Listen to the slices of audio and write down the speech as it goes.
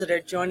that are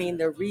joining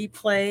the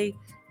replay.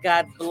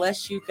 God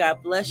bless you.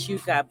 God bless you.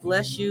 God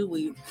bless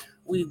you.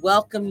 We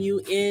welcome you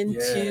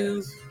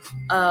into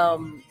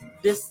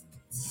this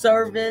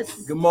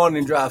service. Good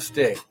morning, Drop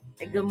Stick.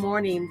 Good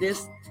morning.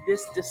 This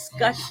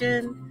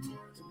discussion,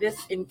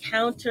 this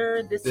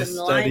encounter, this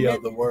study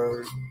of the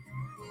word.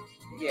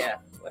 Yeah,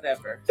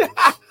 whatever.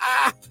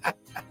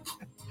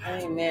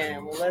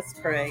 Amen. Well, let's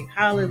pray.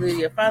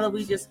 Hallelujah. Father,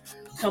 we just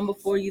come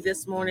before you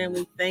this morning.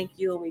 We thank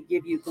you and we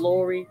give you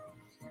glory.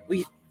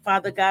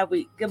 Father God,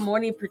 good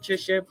morning,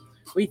 Patricia.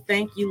 We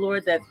thank you,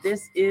 Lord, that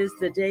this is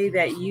the day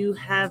that you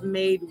have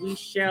made. We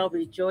shall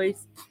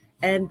rejoice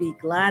and be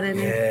glad in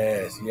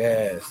it.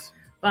 Yes.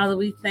 Father,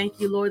 we thank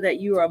you, Lord, that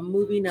you are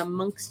moving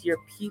amongst your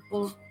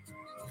people.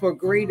 For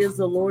great is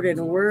the Lord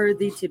and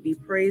worthy to be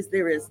praised.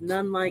 There is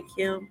none like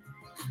him.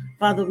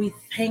 Father, we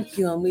thank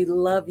you and we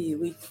love you.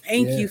 We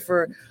thank you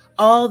for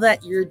all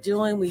that you're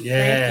doing. We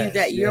thank you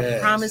that your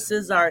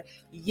promises are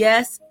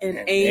yes and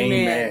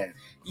amen.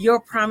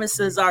 Your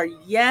promises are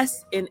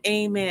yes and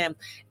amen.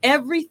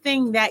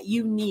 Everything that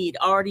you need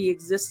already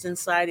exists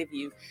inside of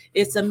you.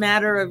 It's a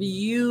matter of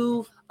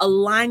you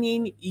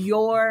aligning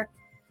your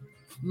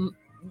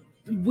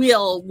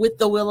will with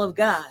the will of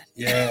God.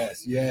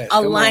 Yes.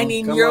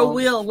 Aligning your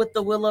will with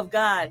the will of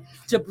God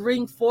to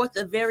bring forth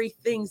the very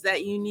things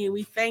that you need.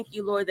 We thank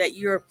you, Lord, that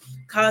you're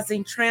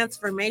causing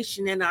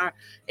transformation in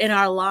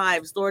our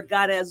lives, Lord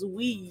God, as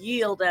we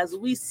yield, as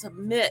we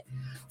submit.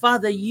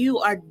 Father, you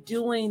are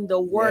doing the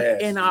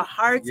work in our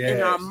hearts,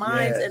 in our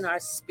minds, in our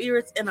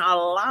spirits, in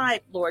our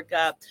life, Lord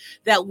God,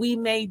 that we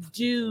may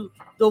do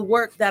the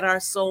work that our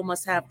soul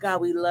must have.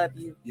 God, we love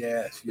you.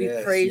 We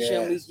praise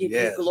you and we give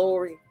you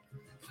glory.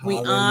 We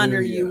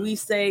honor you. We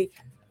say,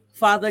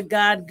 Father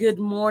God, good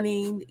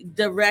morning.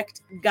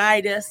 Direct,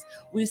 guide us.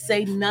 We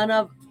say none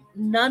of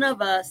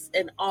us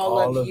and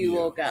all of you,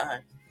 oh God.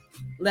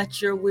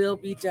 Let your will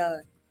be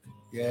done.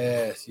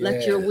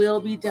 Let your will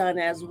be done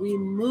as we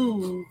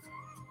move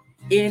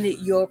in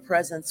your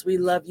presence. We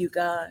love you,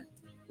 God.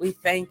 We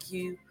thank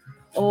you.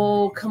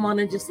 Oh, come on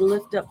and just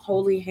lift up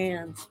holy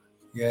hands.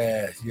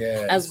 Yes.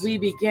 As we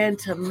begin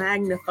to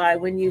magnify,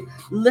 when you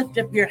lift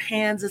up your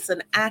hands, it's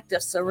an act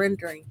of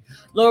surrendering.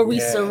 Lord, we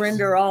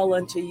surrender all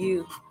unto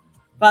you.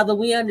 Father,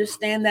 we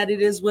understand that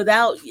it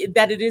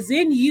is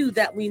in you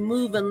that we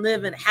move and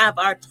live and have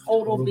our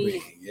total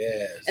being.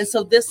 And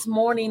so this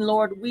morning,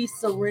 Lord, we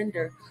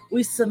surrender.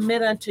 We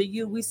submit unto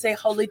you. We say,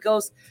 Holy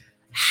Ghost,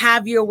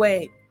 have your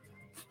way.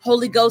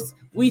 Holy Ghost,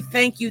 we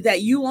thank you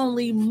that you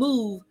only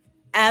move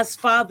as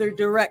Father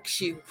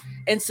directs you.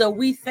 And so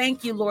we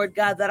thank you, Lord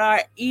God, that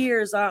our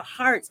ears, our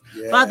hearts,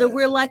 Father,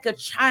 we're like a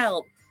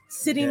child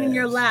sitting in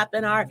your lap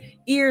and our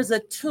ears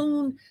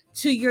attuned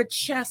to your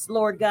chest,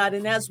 Lord God.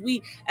 And as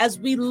we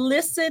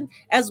listen,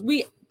 as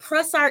we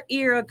press our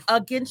ear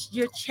against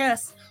your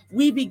chest,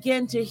 we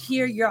begin to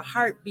hear your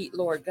heartbeat,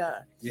 Lord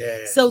God.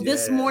 So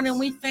this morning,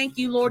 we thank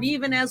you, Lord,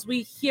 even as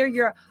we hear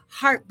your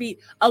heartbeat,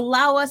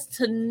 allow us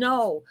to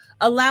know,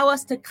 allow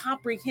us to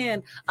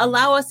comprehend,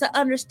 allow us to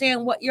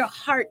understand what your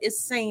heart is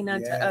saying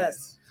unto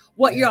us,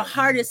 what your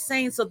heart is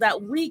saying, so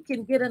that we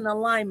can get in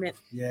alignment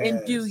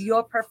and do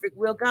your perfect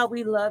will. God,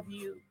 we love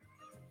you.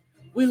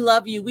 We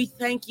love you. We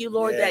thank you,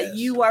 Lord, that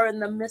you are in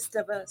the midst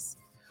of us.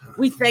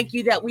 We thank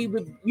you that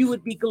you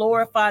would be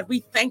glorified.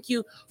 We thank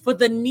you for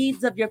the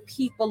needs of your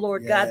people,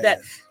 Lord God,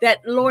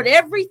 that Lord,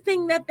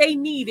 everything that they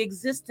need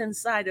exists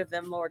inside of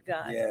them, Lord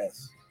God.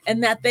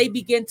 And that they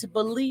begin to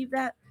believe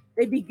that,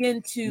 they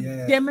begin to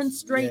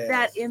demonstrate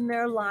that in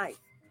their life.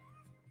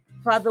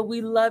 Father,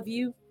 we love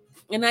you.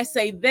 And I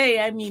say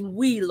they, I mean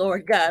we,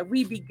 Lord God.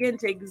 We begin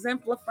to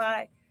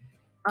exemplify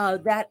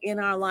that in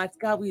our lives.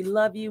 God, we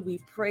love you. We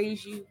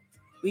praise you.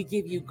 We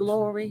give you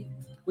glory.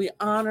 We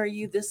honor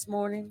you this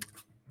morning.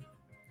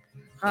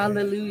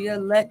 Hallelujah.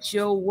 Let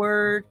your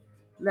word,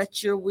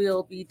 let your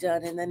will be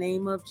done in the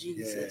name of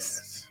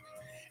Jesus.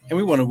 And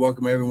we want to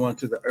welcome everyone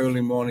to the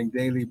early morning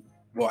daily,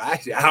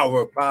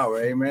 hour of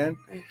power. Amen.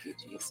 Thank you,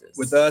 Jesus.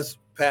 With us,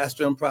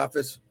 Pastor and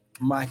Prophets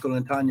Michael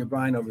and Tanya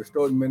Bryan of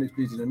Restored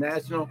Ministries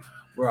International,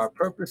 where our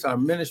purpose, our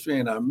ministry,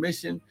 and our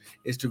mission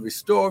is to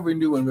restore,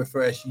 renew, and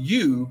refresh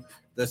you,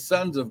 the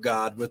sons of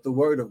God, with the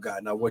word of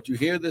God. Now, what you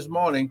hear this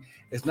morning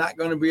is not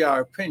going to be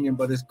our opinion,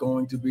 but it's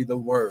going to be the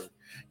word.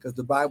 Because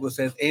the Bible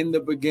says, in the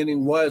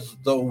beginning was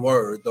the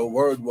word. The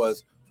word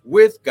was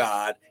with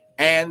God,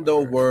 and the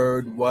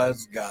word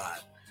was God.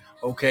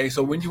 Okay,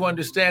 so when you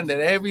understand that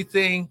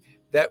everything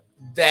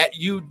that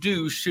you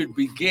do should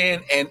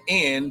begin and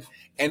end,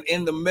 and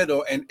in the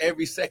middle, and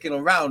every second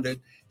around it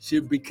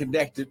should be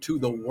connected to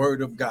the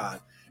word of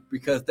God,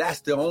 because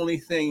that's the only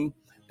thing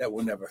that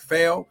will never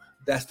fail.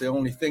 That's the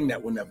only thing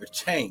that will never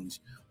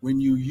change. When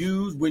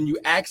you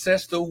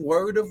access the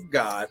word of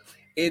God,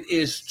 it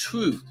is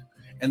truth.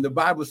 And the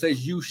Bible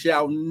says you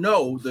shall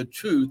know the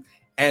truth,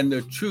 and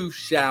the truth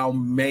shall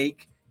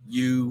make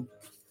you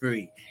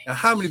free. Now,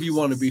 how many of you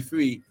want to be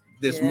free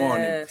this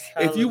morning? Hallelujah.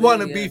 If you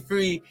want to be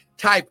free,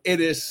 type "it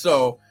is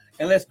so,"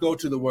 and let's go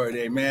to the word.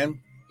 Amen.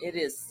 It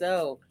is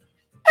so.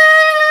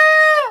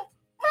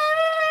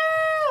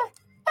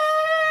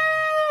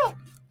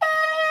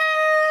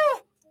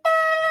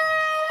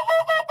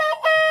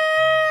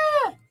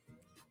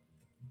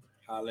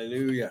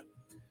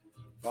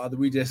 Father,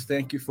 we just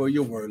thank you for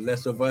your word.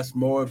 Less of us,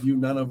 more of you,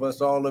 none of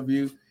us, all of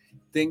you.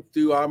 Think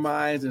through our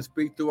minds and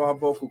speak through our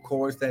vocal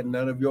cords that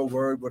none of your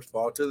word would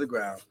fall to the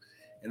ground.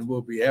 And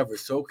we'll be ever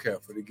so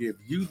careful to give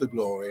you the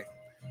glory,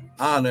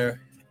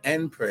 honor,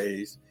 and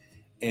praise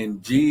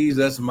in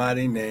Jesus'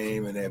 mighty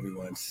name. And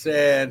everyone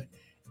said,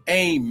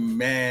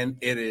 amen.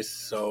 It is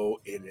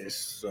so. It is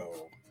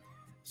so.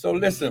 So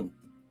listen,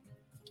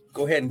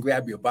 go ahead and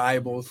grab your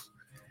Bibles,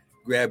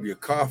 grab your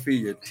coffee,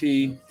 your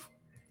tea,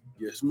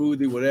 your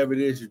smoothie, whatever it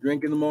is you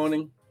drink in the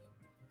morning.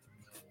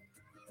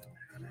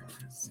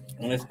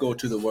 And let's go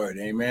to the word.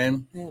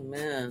 Amen.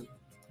 Amen.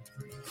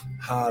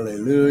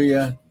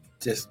 Hallelujah.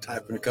 Just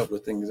typing a couple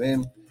of things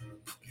in.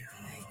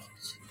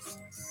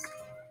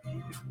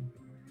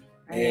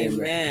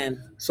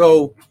 Amen.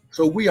 So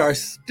we are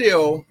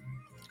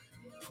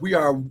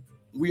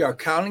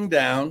counting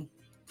down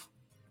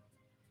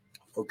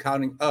or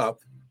counting up,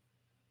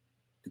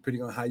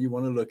 depending on how you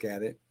want to look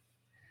at it.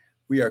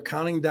 We are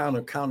counting down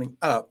or counting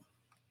up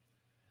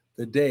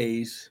the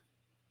days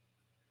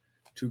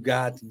to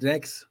God's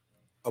next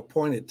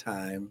appointed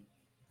time,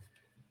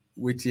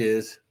 which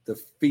is the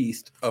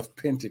Feast of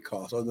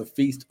Pentecost or the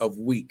Feast of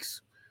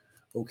Weeks.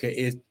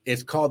 Okay,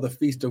 it's called the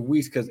Feast of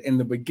Weeks because in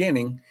the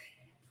beginning,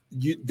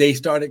 they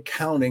started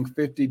counting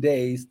 50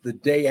 days the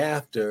day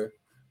after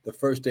the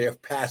first day of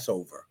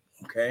Passover,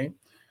 okay,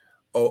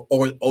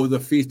 or the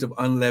Feast of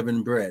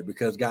Unleavened Bread,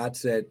 because God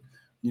said,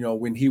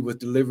 when he was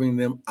delivering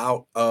them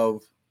out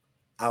of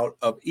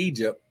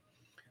Egypt,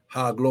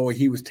 glory,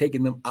 he was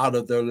taking them out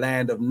of their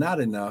land of not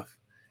enough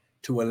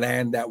to a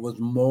land that was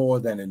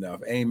more than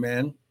enough.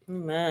 Amen.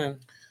 Amen.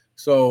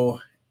 So,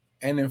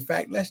 and in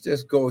fact, let's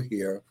just go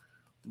here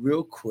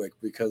real quick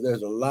because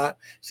there's a lot.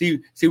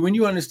 See, when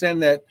you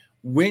understand that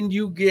when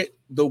you get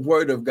the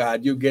word of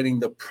God, you're getting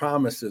the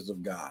promises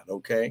of God.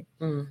 Okay.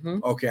 Mm-hmm.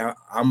 Okay.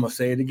 I'm going to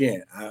say it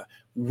again.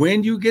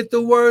 When you get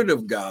the word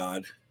of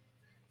God,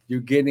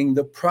 you're getting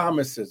the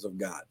promises of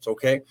God.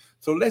 Okay.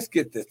 So let's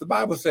get this. The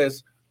Bible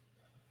says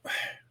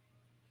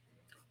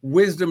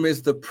wisdom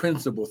is the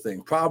principal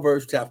thing.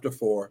 Proverbs chapter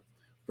 4,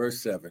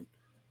 verse 7.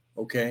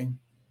 Okay.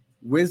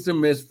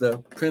 Wisdom is the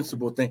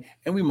principal thing.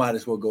 And we might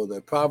as well go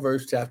there.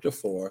 Proverbs chapter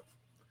 4,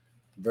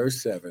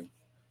 verse 7.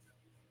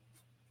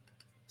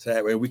 So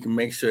that way we can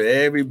make sure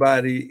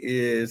everybody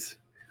is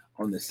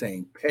on the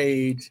same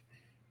page.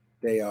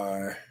 They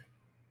are.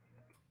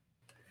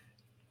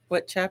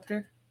 What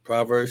chapter?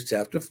 Proverbs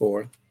chapter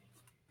 4,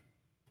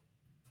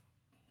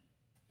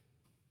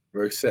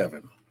 verse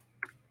 7.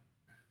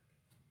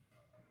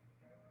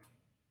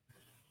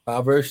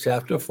 Proverbs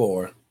chapter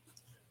 4,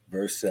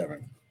 verse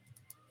 7.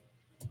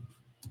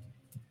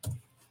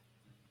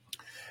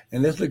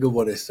 And let's look at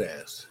what it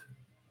says.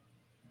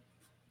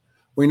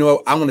 We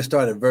know I'm going to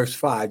start at verse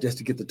 5 just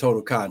to get the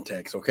total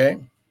context, okay?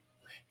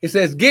 It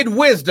says, get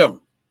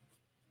wisdom,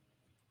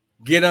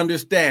 get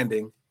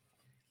understanding,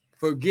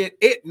 forget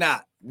it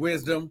not,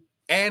 wisdom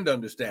and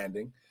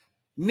understanding,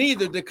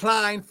 neither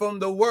decline from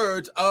the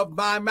words of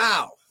my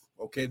mouth.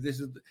 Okay,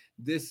 this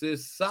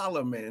is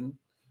Solomon,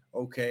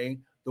 okay,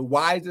 the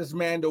wisest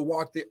man to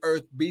walk the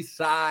earth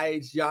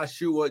besides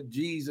Yahshua,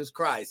 Jesus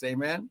Christ.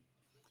 Amen.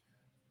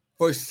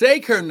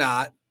 Forsake her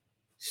not,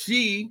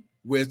 she,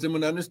 wisdom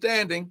and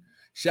understanding,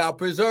 shall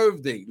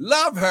preserve thee.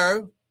 Love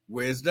her,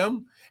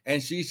 wisdom,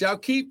 and she shall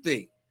keep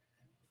thee.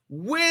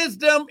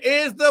 Wisdom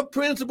is the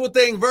principal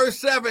thing. Verse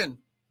 7.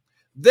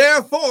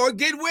 Therefore,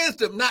 get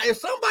wisdom. Now, if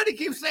somebody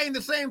keeps saying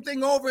the same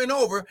thing over and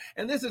over,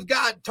 and this is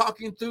God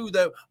talking through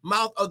the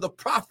mouth of the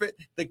prophet,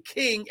 the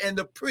king, and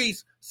the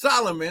priest,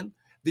 Solomon,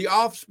 the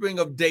offspring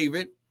of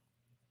David,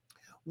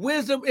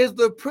 wisdom is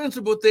the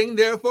principal thing.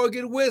 Therefore,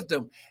 get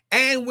wisdom.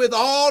 And with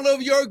all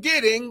of your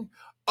getting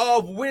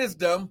of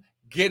wisdom,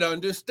 get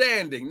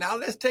understanding. Now,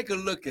 let's take a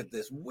look at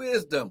this.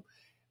 Wisdom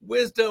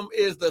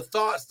is the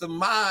thoughts, the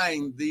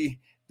mind,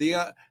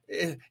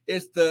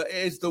 it's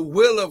the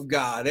will of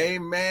God.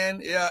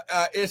 Amen.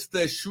 It's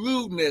the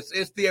shrewdness.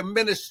 It's the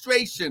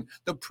administration,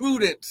 the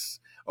prudence.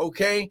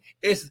 Okay.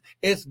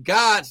 It's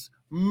God's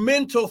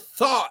mental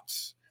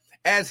thoughts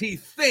as he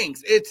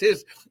thinks. It's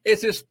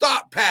his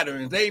thought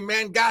patterns.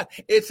 Amen. God,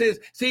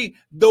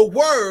 the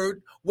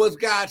word was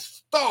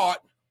God's thought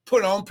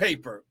put on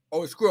paper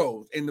or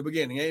scrolls in the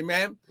beginning.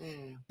 Amen.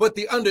 But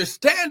the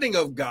understanding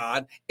of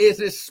God is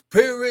his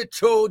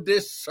spiritual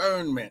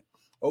discernment.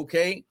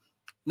 Okay.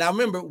 Now,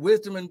 remember,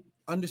 wisdom and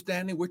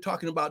understanding, we're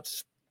talking about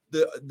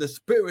the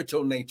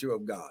spiritual nature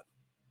of God.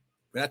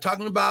 We're not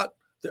talking about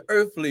the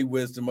earthly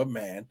wisdom of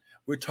man.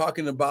 We're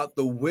talking about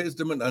the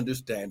wisdom and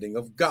understanding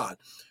of God.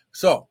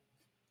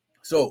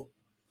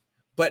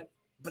 But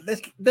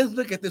let's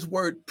look at this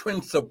word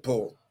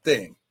principle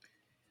thing.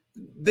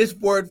 This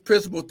word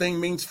principle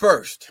thing means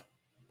first.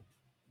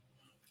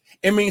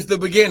 It means the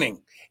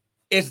beginning.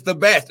 It's the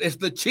best. It's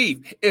the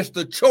chief. It's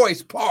the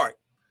choice part.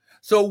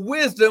 So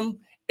wisdom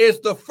is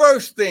the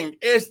first thing.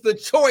 It's the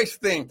choice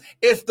thing.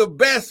 It's the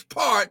best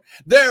part.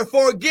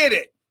 Therefore, get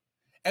it.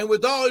 And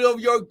with all of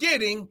your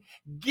getting,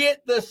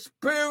 get the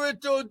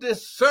spiritual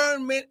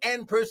discernment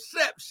and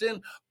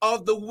perception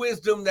of the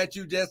wisdom that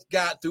you just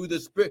got through the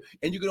Spirit.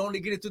 And you can only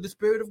get it through the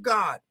Spirit of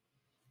God.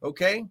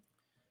 Okay?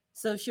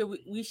 So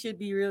we should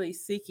be really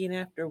seeking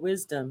after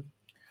wisdom.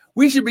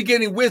 We should be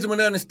getting wisdom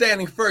and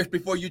understanding first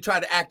before you try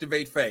to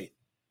activate faith.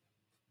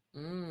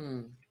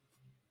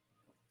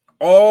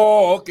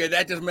 Oh, okay.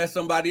 That just messed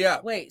somebody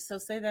up. Wait, so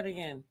say that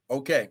again.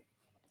 Okay.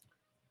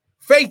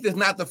 Faith is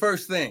not the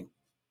first thing.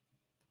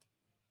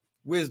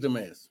 Wisdom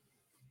is.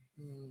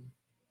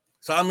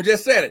 Solomon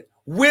just said it.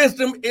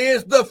 Wisdom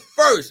is the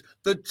first.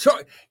 The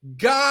choice.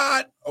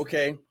 God,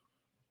 okay.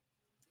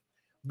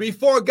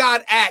 Before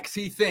God acts,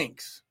 he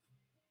thinks.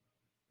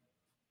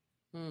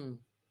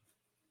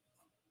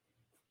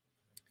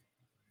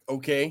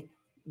 Okay.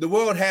 The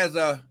world has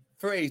a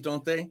phrase,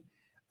 don't they?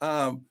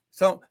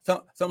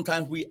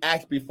 Sometimes we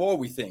act before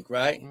we think,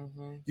 right?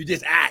 You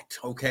just act,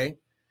 okay?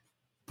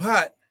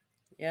 But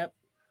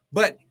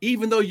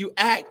even though you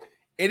act,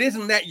 it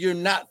isn't that you're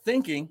not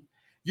thinking.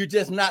 You're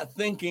just not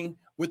thinking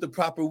with the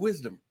proper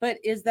wisdom. But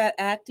is that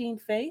acting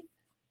faith?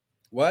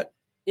 What?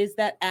 Is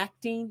that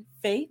acting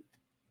faith?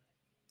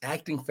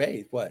 Acting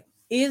faith, what?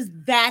 Is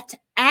that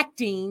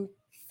acting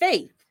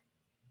faith?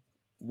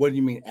 What do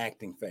you mean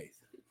acting faith?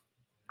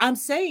 I'm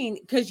saying,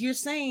 because you're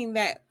saying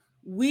that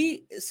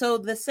so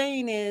the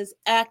saying is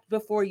act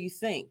before you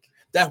think.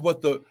 That's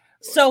what the...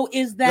 So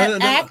is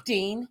that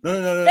acting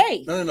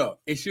faith? No.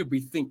 It should be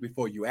think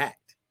before you act.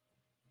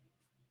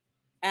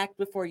 Act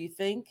before you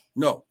think?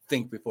 No,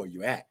 think before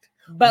you act.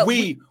 But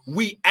we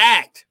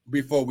act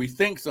before we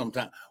think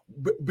sometimes,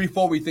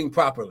 before we think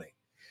properly.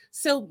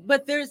 So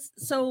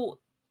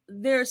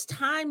there's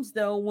times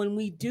though when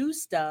we do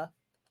stuff,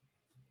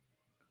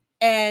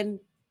 and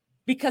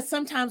because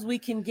sometimes we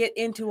can get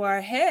into our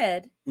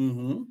head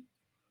and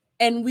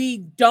we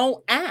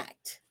don't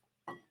act.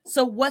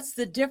 So what's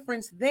the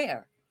difference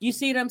there? You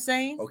see what I'm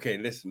saying? Okay,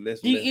 listen.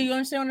 You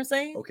understand what I'm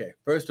saying? Okay,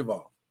 first of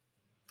all,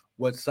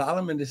 what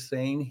Solomon is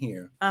saying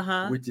here,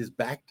 which is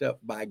backed up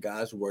by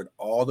God's word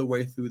all the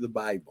way through the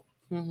Bible.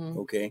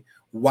 Okay,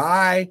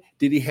 why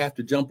did he have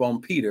to jump on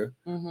Peter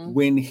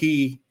when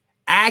he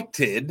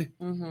acted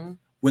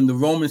when the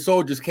Roman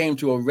soldiers came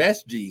to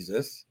arrest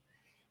Jesus?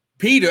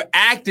 Peter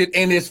acted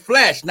in his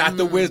flesh, not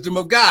the wisdom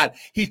of God.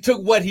 He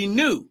took what he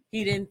knew.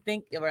 He didn't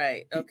think,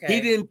 right? Okay.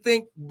 He didn't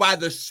think by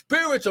the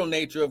spiritual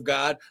nature of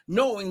God,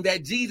 knowing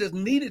that Jesus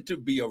needed to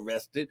be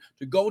arrested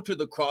to go to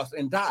the cross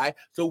and die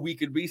so we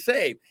could be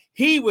saved.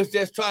 He was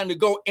just trying to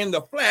go in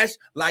the flesh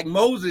like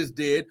Moses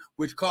did,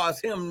 which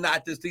caused him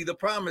not to see the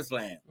promised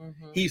land.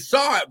 He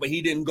saw it, but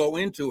he didn't go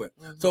into it.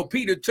 So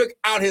Peter took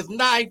out his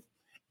knife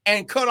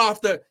and cut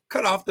off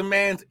the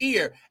man's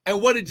ear.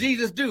 And what did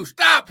Jesus do?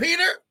 Stop,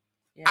 Peter.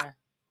 Yeah.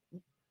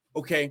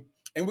 Okay.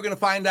 And we're going to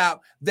find out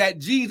that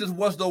Jesus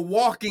was the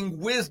walking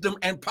wisdom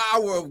and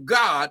power of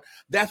God.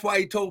 That's why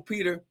he told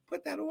Peter,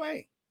 put that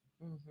away.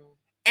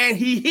 And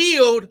he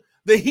healed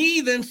the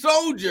heathen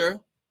soldier,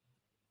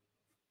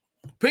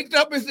 picked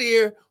up his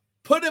ear,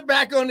 put it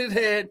back on his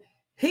head,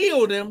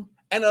 healed him,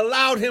 and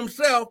allowed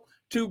himself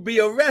to be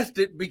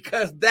arrested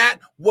because that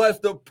was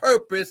the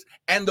purpose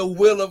and the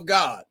will of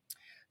God.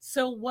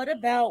 So what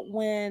about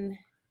when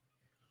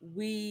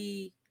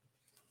we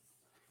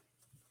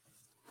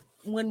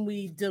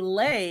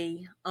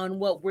delay on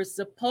what we're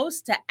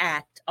supposed to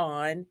act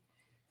on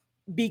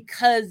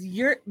because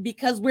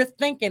we're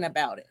thinking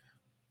about it?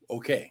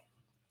 Okay.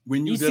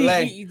 When you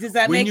delay,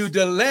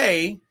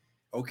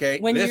 okay.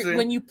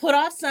 When you put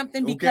off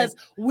something because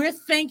we're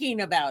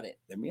thinking about it.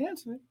 Let me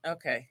answer it.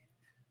 Okay.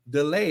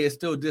 Delay is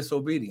still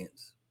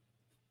disobedience.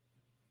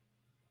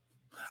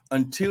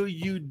 Until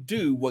you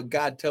do what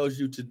God tells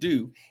you to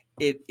do,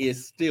 it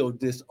is still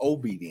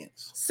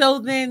disobedience. So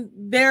then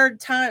there are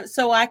times,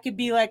 so I could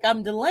be like,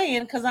 I'm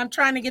delaying because I'm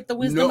trying to get the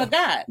wisdom of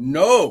God.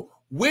 No.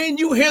 When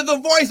you hear the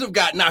voice of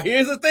God. Now,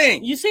 here's the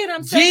thing. You see what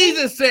I'm saying?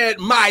 Jesus said,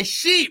 my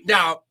sheep.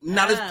 Now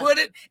let's put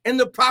it in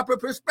the proper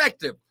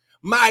perspective.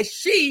 My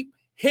sheep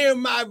hear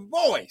my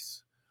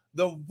voice.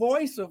 The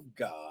voice of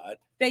God.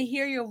 They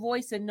hear your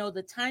voice and know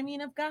the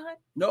timing of God?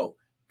 No.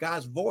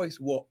 God's voice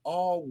will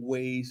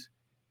always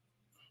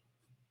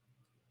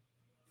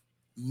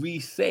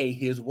re-say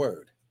his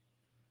word.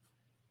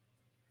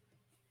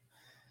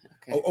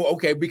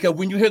 Okay, because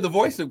when you hear the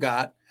voice of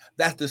God,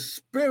 that's the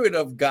Spirit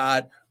of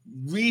God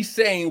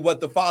re-saying what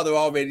the Father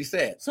already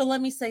said. So let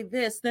me say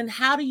this, then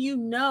how do you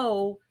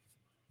know,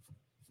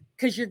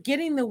 because you're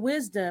getting the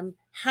wisdom,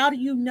 how do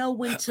you know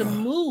when to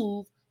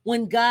move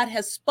when God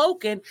has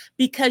spoken?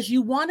 Because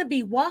you want to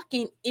be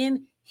walking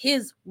in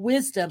his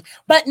wisdom,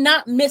 but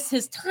not miss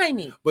his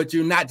timing. But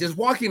you're not just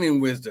walking in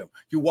wisdom,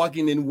 you're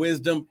walking in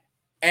wisdom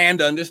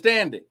and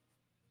understanding.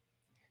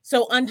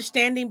 So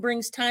understanding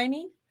brings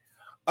timing?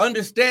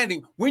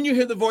 Understanding, when you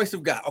hear the voice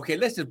of God. Okay,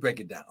 let's just break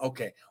it down.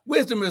 Okay,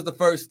 wisdom is the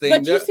first thing.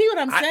 But you see what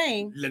I'm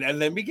saying?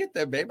 Let me get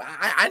there, babe.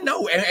 I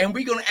know, and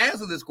we're going to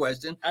answer this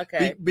question.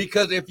 Okay.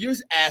 Because if you're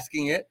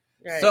asking it,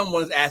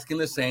 someone's asking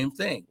the same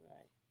thing.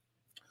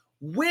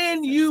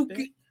 When you...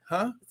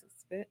 Huh?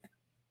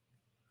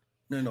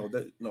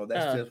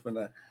 That's just when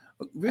I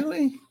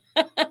really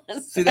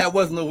see that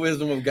wasn't the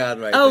wisdom of God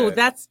right Oh, there.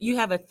 that's you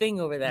have a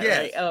thing over that,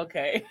 Yes. right?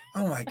 Okay.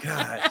 Oh my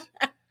gosh.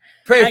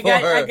 Pray for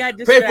her. I got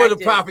Pray for the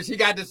distracted. prophet. She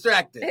got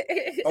distracted.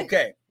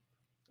 Okay.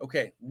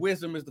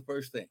 Wisdom is the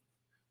first thing.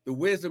 The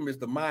wisdom is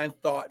the mind,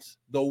 thoughts,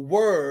 the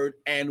word,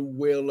 and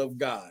will of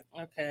God.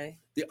 Okay.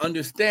 The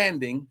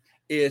understanding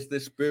is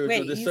the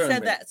spiritual discernment. You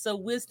said that. So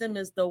wisdom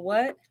is the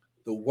what?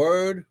 The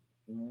word,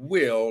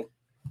 will,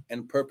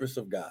 and purpose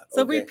of God.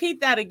 So repeat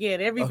that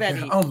again, everybody.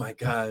 Okay. Oh my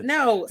God.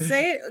 No,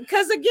 say it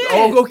because again.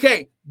 Oh,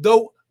 okay.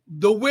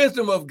 The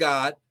wisdom of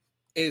God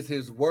is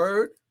his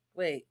word.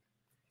 Wait.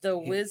 The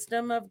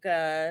wisdom of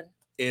God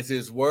is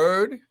his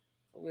word.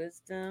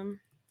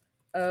 Wisdom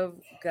of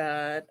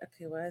God.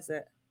 Okay, why is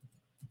that?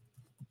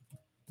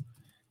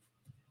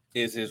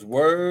 Is his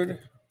word,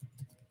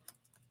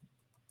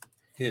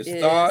 his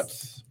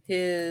thoughts,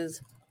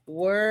 his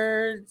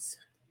words,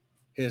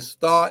 his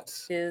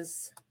thoughts,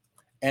 his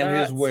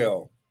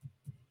will.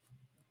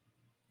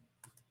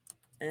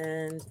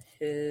 And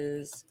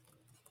his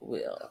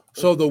will.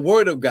 So the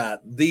word of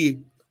God, the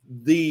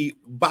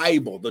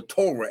Bible, the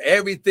Torah,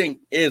 everything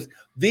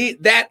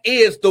that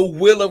is the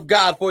will of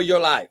God for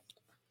your life.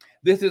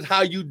 This is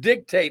how you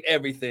dictate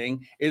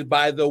everything, is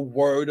by the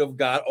word of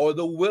God or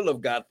the will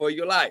of God for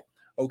your life.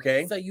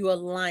 Okay. So you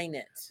align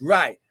it.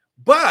 Right.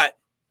 But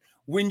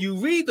when you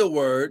read the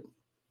word,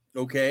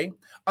 okay,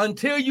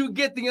 until you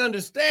get the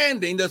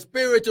understanding, the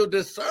spiritual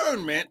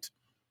discernment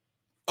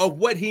of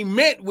what he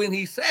meant when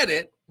he said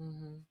it,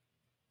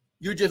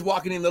 you're just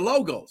walking in the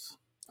logos.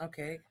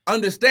 Okay.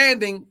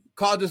 Understanding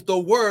causes the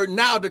word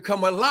now to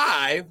come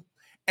alive.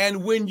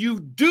 And when you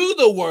do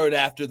the word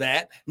after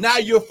that, now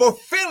you're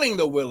fulfilling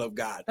the will of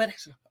God. But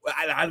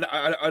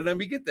let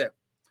me get there.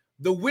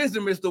 The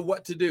wisdom is the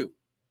what to do.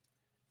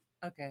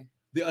 Okay.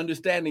 The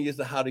understanding is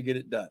the how to get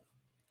it done.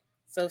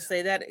 So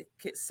say that.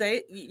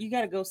 Say you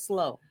got to go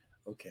slow.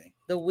 Okay.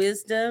 The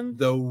wisdom.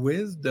 The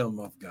wisdom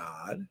of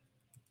God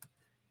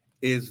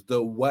is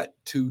the what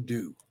to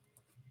do.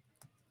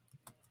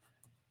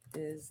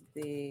 Is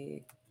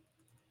the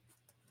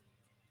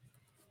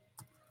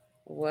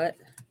what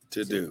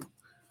to do.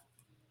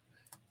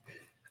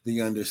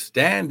 The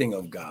understanding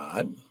of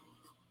God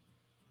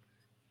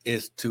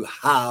is to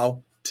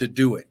how to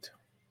do it.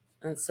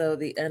 And so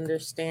the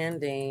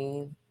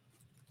understanding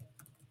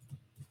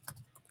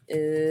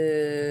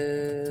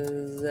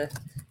is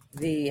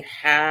the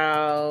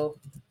how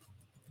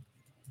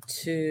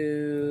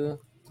to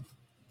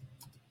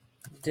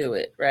do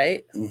it,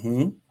 right?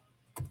 Mm-hmm.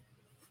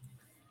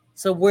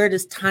 So where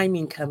does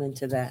timing come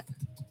into that?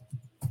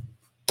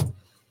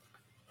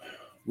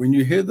 When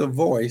you hear the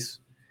voice,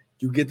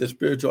 you get the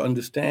spiritual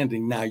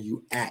understanding. Now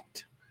you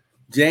act.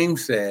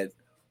 James said,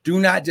 do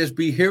not just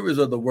be hearers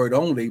of the word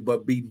only,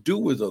 but be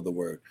doers of the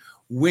word.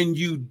 When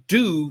you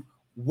do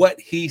what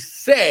he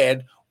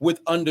said with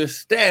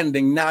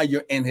understanding, now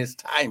you're in his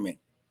timing.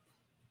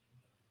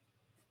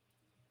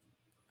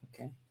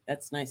 Okay,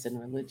 that's nice and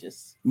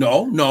religious.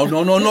 No.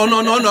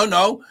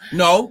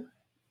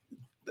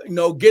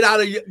 Get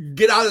out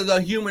of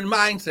the human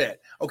mindset.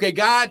 Okay,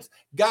 God.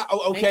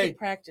 Okay, make it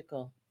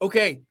practical.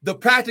 Okay, the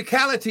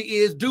practicality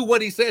is do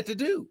what he said to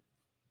do.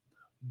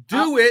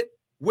 Do it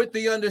with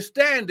the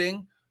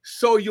understanding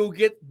so you'll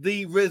get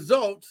the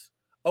results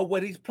of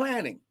what he's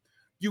planning.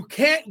 You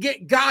can't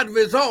get God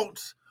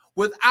results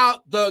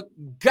without the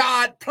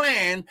God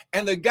plan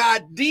and the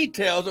God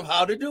details of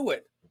how to do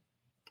it.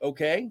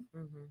 Okay?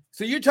 Mm-hmm.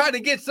 So you're trying to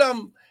get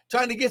some,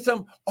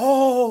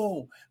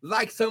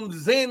 like some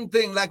Zen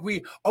thing, like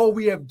we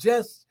have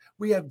just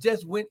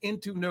went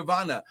into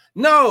nirvana.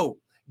 No,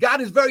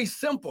 God is very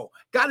simple.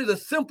 God is a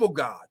simple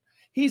God.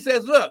 He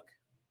says, look,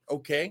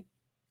 okay,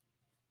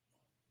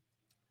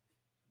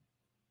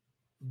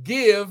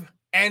 give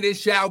and it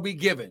shall be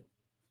given.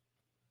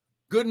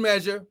 Good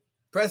measure,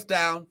 pressed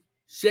down,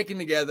 shaken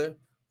together,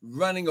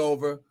 running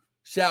over,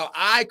 shall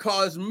I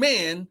cause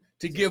men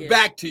to give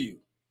back to you.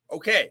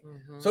 Okay,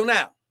 so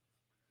now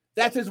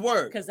that's his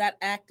word. Because that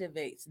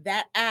activates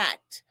that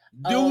act.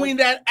 Doing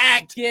that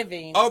act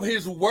giving of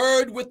his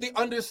word with the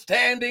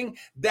understanding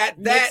that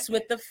mixed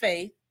with the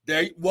faith.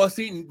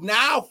 See,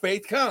 now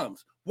faith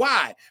comes.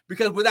 Why?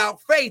 Because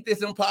without faith,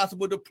 it's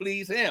impossible to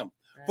please him.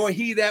 Right. For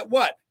he that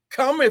what?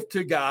 Cometh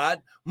to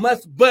God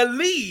must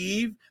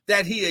believe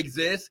that he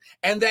exists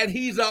and that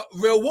he's a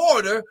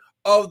rewarder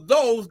of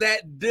those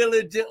that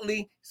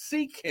diligently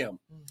seek him.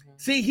 Mm-hmm.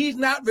 See, he's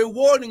not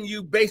rewarding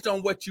you based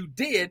on what you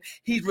did.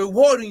 He's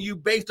rewarding you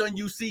based on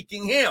you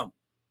seeking him.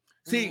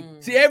 See,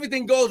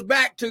 everything going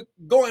back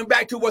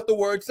to what the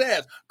word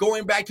says,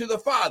 going back to the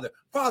Father.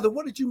 Father,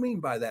 what did you mean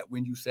by that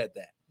when you said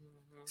that?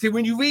 Mm-hmm. See,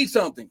 when you read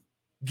something,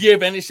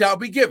 give and it shall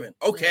be given.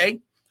 Okay.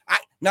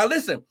 Now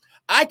listen,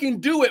 I can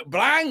do it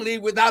blindly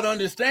without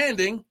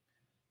understanding.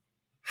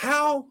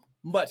 How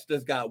much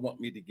does God want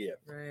me to give?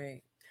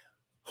 Right.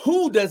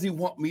 Who does he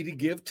want me to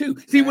give to?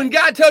 See, when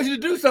God tells you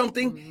to do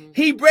something,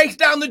 he breaks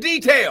down the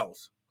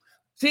details.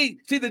 See,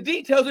 the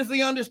details is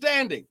the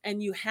understanding.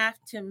 And you have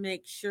to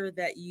make sure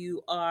that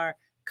you are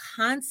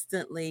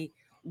constantly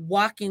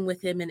walking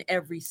with him in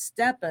every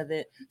step of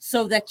it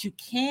so that you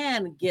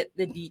can get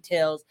the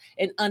details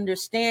and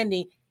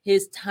understanding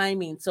his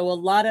timing. So a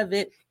lot of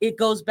it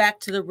goes back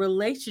to the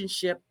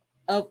relationship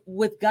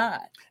with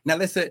God. Now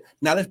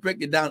let's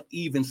break it down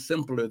even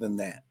simpler than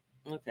that.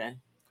 Okay.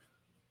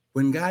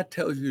 When God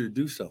tells you to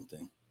do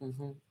something,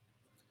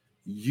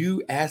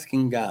 you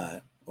asking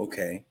God,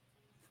 okay,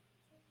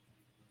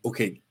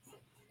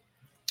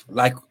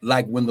 like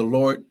when the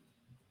Lord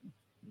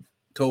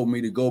told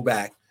me to go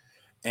back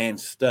and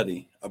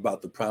study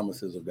about the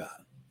promises of God.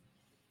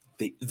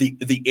 The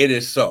it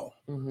is so,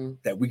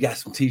 that we got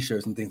some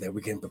t-shirts and things that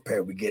we can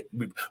prepare. We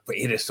for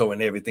it is so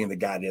and everything that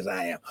God is,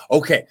 I am.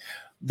 Okay.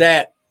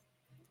 That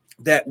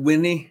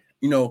when he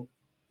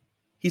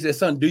said,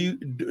 son, do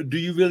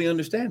you really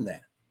understand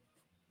that?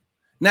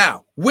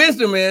 Now,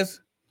 wisdom is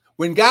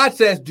when God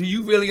says, do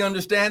you really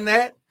understand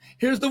that?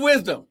 Here's the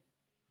wisdom.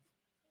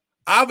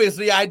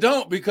 Obviously, I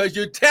don't, because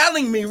you're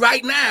telling me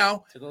right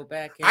now to go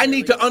back. I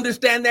need to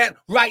understand that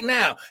right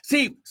now.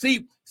 See,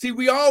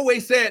 we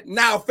always said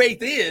now faith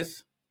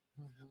is,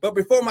 but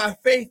before my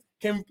faith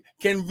can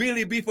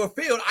really be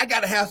fulfilled, I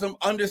got to have some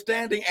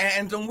understanding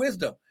and some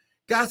wisdom.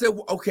 God said,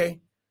 okay,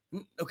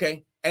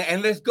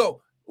 and let's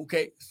go.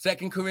 Okay,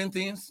 2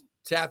 Corinthians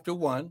chapter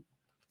 1,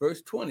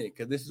 verse 20,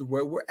 because this is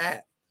where we're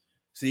at.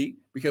 See,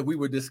 because we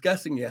were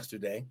discussing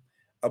yesterday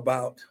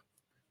about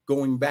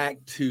going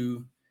back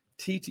to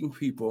teaching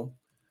people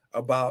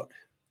about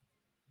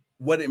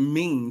what it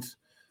means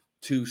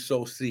to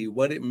sow seed,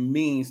 what it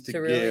means to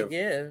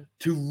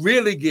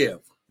really give,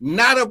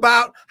 not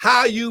about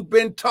how you've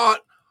been taught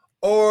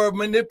or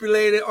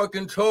manipulated or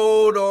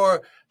controlled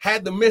or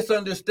had the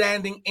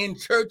misunderstanding in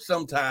church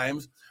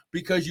sometimes,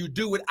 because you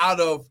do it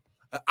out of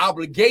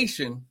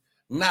obligation,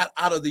 not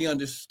out of the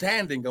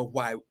understanding of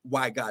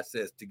why God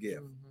says to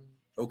give.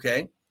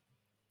 Okay,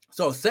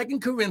 so 2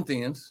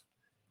 Corinthians,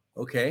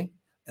 okay,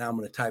 and I'm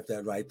going to type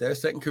that right there.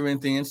 2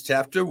 Corinthians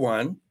chapter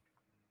 1,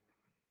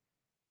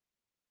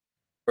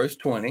 verse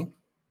 20.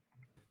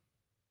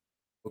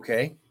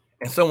 Okay,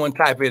 and someone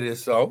type it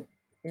is so.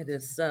 It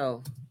is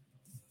so.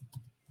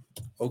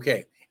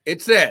 Okay,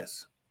 it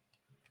says,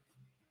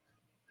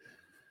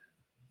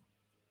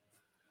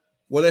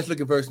 well, let's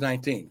look at verse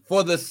 19.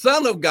 For the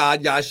Son of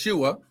God,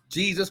 Yeshua,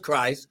 Jesus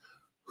Christ,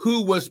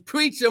 who was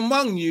preached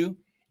among you,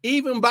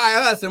 even by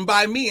us and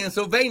by me and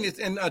Silvanus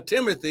and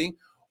Timothy,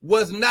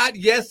 was not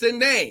yes and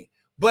nay,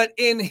 but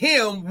in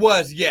him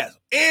was yes.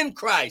 In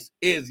Christ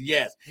is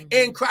yes.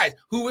 In Christ.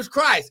 Who is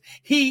Christ?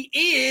 He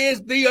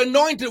is the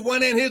anointed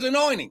one and his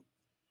anointing.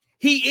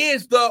 He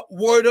is the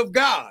word of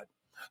God.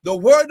 The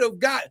word of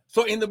God.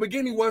 So in the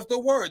beginning was the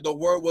word. The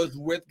word was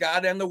with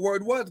God and the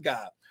word was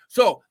God.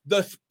 So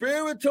the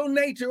spiritual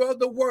nature of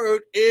the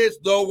word is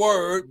the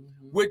word,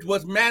 which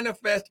was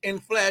manifest in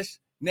flesh,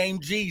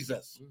 named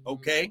Jesus.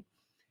 Okay.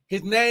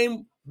 His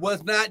name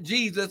was not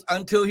Jesus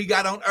until he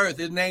got on earth.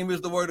 His name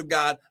is the word of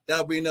God.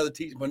 That'll be another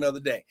teaching for another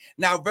day.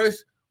 Now,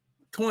 verse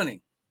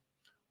 20.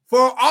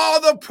 For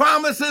all the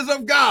promises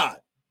of God.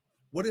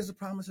 What is the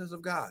promises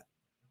of God?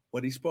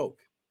 What he spoke.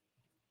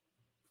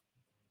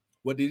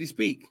 What did he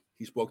speak?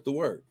 He spoke the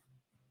word.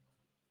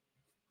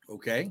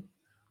 Okay.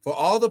 For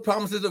all the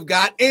promises of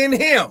God in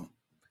him.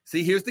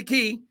 See, here's the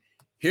key.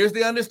 Here's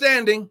the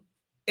understanding.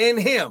 In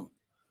him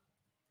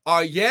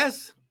are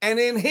yes, and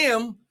in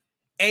him,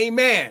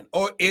 amen,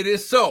 or it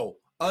is so,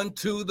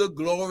 unto the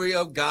glory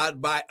of God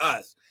by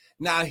us.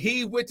 Now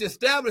he which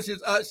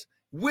establishes us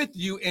with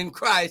you in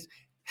Christ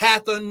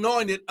hath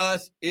anointed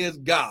us is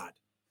God.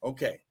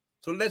 Okay,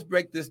 so let's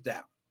break this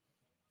down.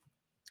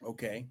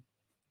 Okay,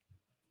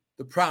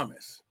 the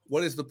promise.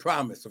 What is the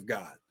promise of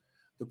God?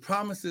 The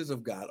promises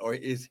of God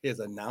is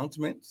his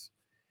announcements,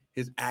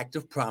 his act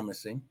of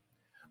promising,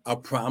 a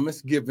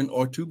promise given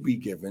or to be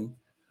given,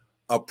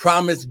 a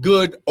promise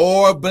good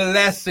or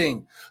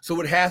blessing. So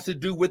it has to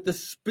do with the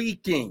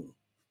speaking.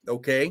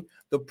 Okay.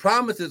 The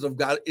promises of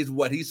God is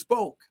what he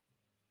spoke.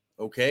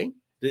 Okay.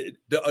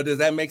 Does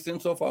that make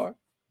sense so far?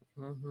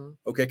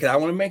 Okay. Because I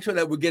want to make sure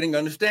that we're getting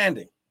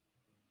understanding.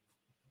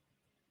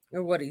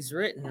 Or what he's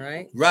written,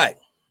 right? Right.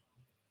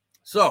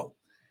 So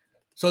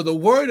the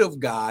word of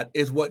God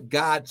is what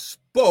God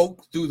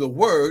spoke through the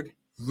word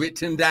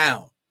written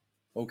down.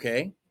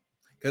 Okay.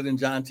 Because in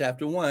John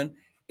chapter 1,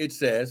 it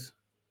says,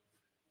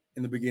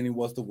 in the beginning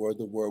was the word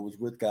was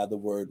with God, the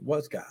word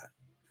was God.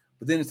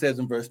 But then it says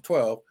in verse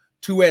 12,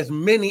 to as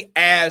many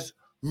as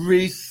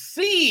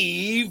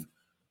receive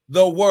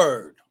the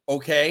word,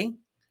 okay?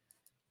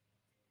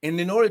 And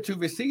in order to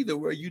receive the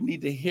word, you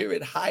need to hear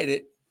it, hide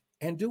it,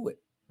 and do it,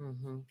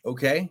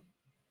 okay?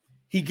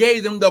 He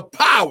gave them the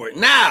power.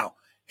 Now,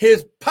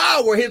 his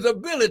power, his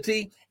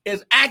ability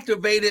is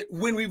activated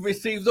when we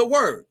receive the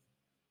word,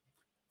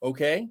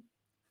 okay?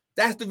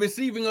 That's the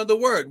receiving of the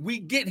word. We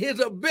get his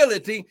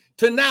ability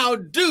to now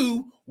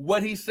do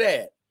what he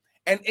said.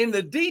 And in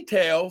the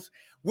details,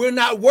 we're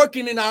not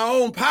working in our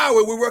own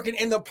power. We're working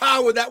in the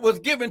power that was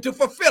given to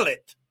fulfill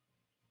it.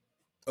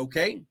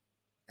 Okay?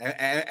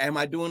 Am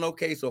I doing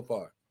okay so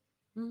far?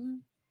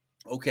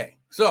 Okay.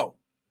 So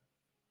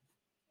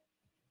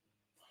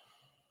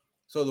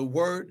So the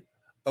word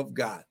of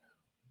God.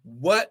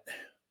 What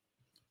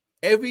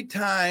every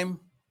time,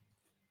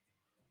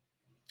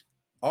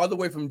 all the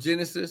way from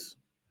Genesis,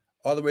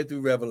 all the way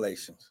through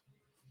Revelations.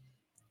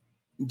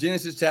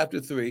 Genesis chapter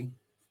 3,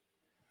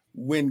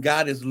 when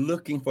God is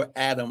looking for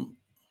Adam,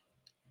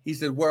 he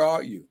said, where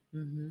are you?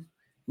 Mm-hmm.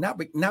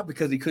 Not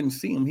because he couldn't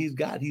see him. He's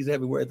God. He's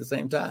everywhere at the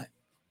same time.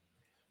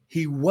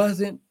 He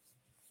wasn't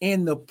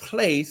in the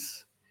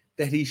place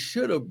that he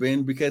should have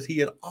been because he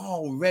had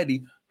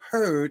already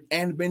heard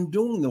and been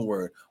doing the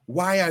word.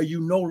 Why are you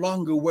no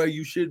longer where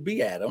you should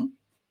be, Adam?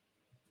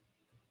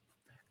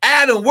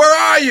 Adam, where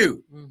are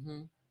you?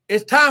 Mm-hmm.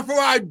 It's time for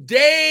our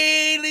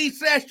daily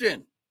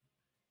session.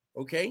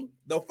 Okay.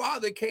 The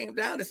Father came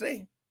down to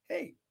say,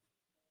 hey,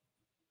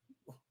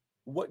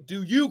 what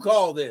do you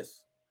call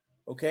this?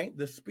 Okay.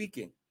 The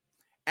speaking.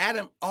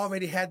 Adam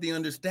already had the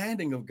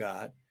understanding of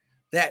God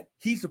that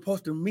he's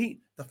supposed to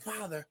meet the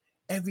Father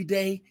every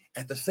day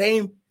at the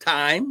same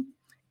time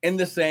in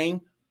the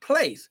same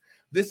place.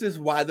 This is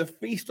why the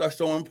feasts are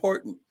so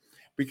important,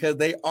 because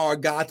they are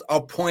God's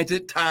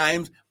appointed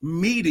times,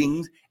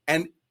 meetings,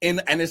 and in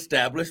an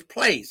established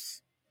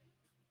place.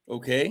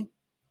 Okay.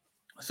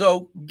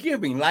 So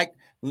giving, like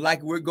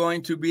we're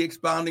going to be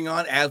expounding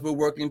on as we're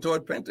working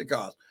toward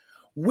Pentecost.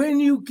 When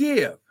you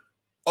give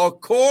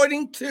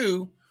according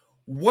to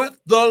what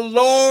the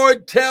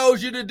Lord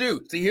tells you to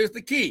do. See, here's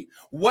the key.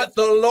 What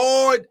the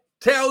Lord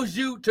tells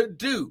you to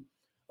do.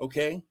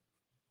 Okay.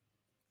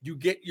 You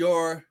get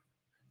your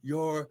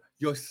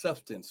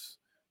substance.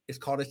 It's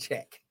called a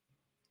check,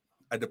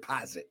 a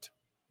deposit.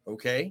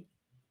 Okay.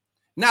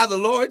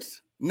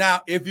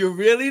 Now, if you're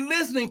really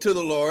listening to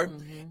the Lord,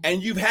 mm-hmm.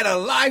 and you've had a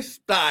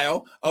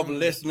lifestyle of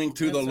listening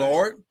to the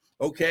Lord,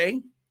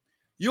 okay,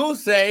 you'll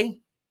say,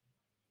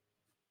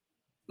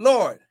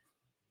 Lord,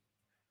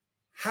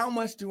 how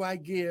much do I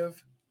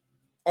give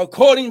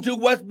according to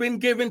what's been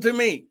given to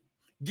me?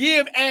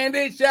 Give and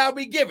it shall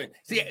be given.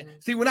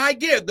 See, when I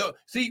give,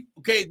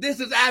 this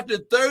is after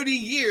 30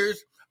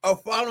 years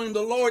of following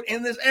the Lord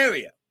in this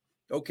area.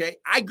 Okay,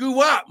 I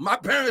grew up. My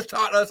parents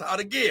taught us how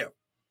to give.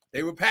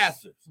 They were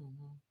pastors.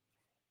 Mm-hmm.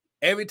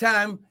 Every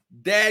time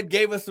Dad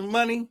gave us some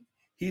money,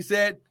 he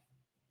said,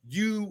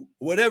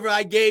 whatever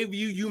I gave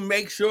you, you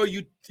make sure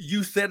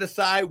you set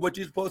aside what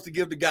you're supposed to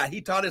give to God.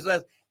 He taught us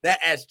that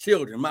as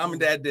children. Mom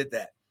and Dad did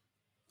that.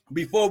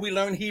 Before we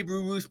learned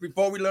Hebrew roots,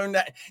 before we learned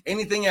that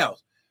anything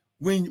else.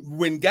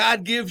 When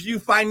God gives you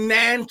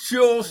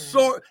financial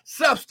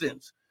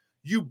substance,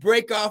 you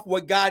break off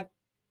what God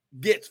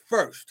gets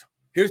first.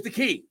 Here's the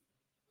key.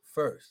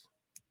 First.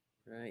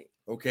 Right.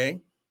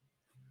 Okay.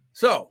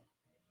 So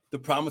the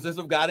promises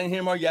of God in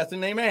him are yes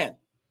and amen.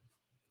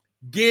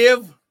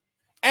 Give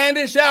and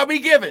it shall be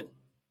given.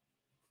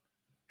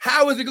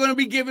 How is it going to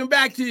be given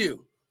back to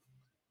you?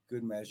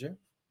 Good measure,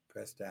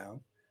 pressed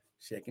down,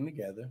 shaken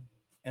together,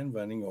 and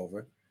running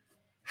over.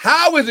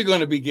 How is it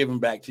going to be given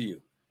back to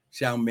you?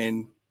 Shall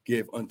men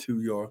give unto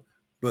your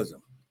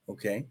bosom.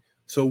 Okay.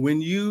 So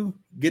when you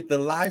get the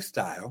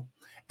lifestyle,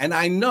 and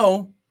I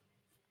know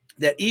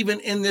that even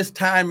in this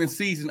time and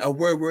season of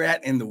where we're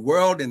at in the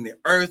world and the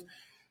earth,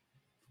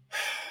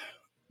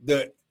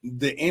 the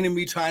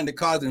enemy trying to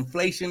cause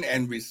inflation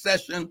and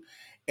recession,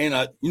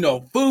 and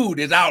food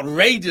is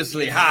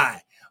outrageously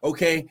high.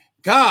 Okay,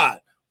 God,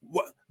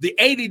 the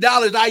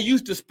 $80 I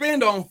used to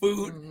spend on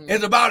food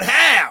is about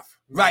half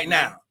right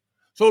now.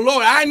 So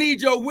Lord, I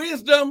need your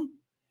wisdom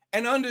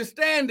and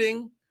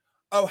understanding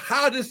of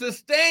how to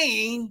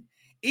sustain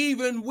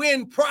even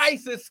when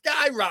prices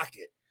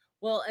skyrocket.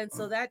 Well, and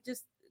so that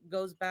just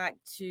goes back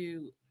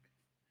to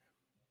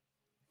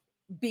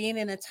being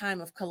in a time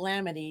of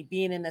calamity,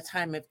 being in a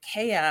time of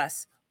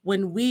chaos,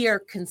 when we are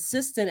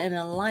consistent in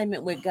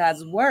alignment with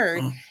God's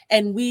word.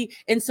 And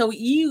so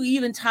you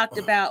even talked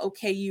about,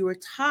 okay, you were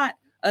taught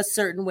a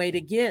certain way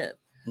to give,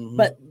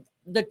 but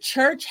the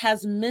church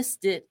has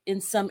missed it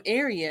in some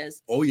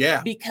areas. Oh,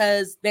 yeah.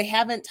 Because they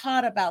haven't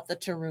taught about the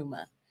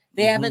teruma.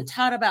 They haven't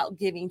taught about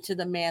giving to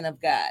the man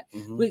of God,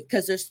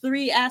 because there's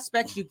three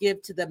aspects. You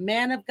give to the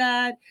man of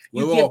God.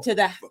 Give to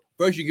the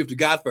first. You give to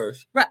God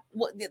first. Right.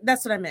 Well,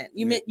 that's what I meant.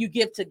 You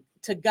give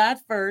to God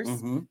first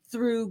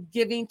through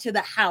giving to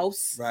the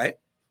house. Right.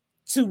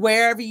 To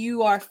wherever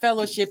you are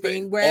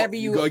fellowshipping, wherever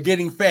you are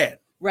getting fed.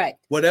 Right.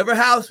 Whatever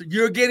house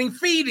you're getting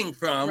feeding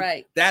from.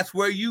 Right. That's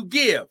where you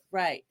give.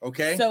 Right.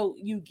 Okay. So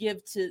you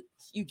give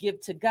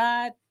to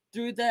God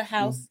through the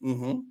house.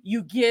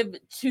 You give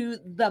to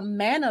the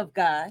man of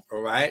God.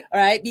 All right.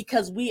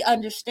 Because we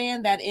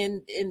understand that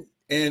in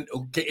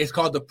okay, it's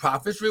called the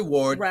prophet's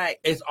reward. Right.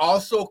 It's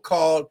also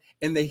called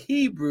in the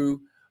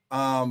Hebrew,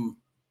 given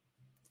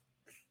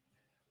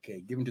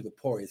to the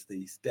poor is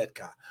the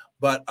stetka.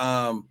 But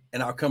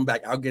and I'll come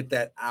back. I'll get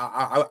that.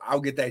 I'll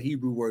get that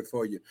Hebrew word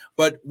for you.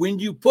 But when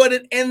you put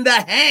it in the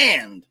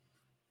hand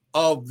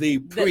of the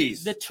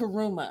priest, the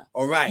teruma.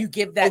 All right. You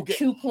give that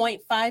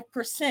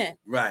 2.5%.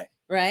 Right.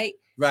 Right.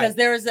 Because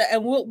there's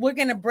and we're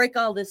going to break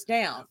all this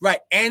down. Right.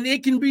 And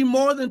it can be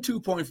more than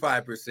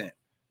 2.5%.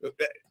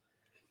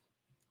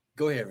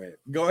 Go ahead, man.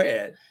 Go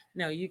ahead.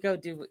 No, you go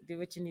do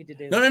what you need to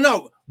do.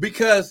 No.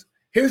 Because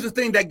here's the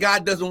thing that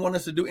God doesn't want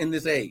us to do in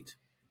this age.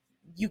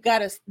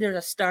 There's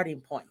a starting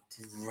point.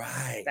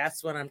 Right.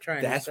 That's what I'm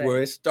trying to say. That's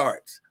where it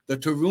starts. The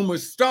teruma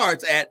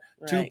starts at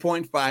Right.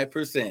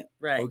 2.5%.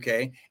 Right.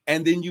 Okay.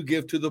 And then you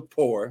give to the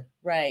poor.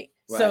 Right.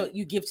 Right. So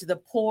you give to the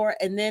poor,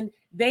 and then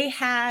they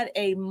had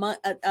a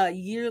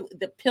year,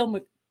 the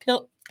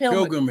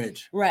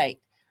Pilgrimage. Right.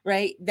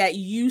 That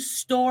you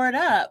stored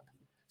up.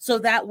 So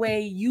that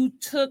way you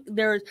took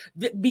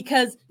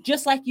because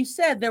just like you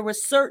said, there were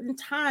certain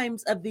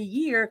times of the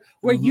year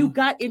where you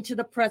got into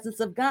the presence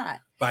of God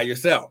by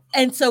yourself.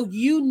 And so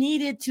you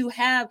needed to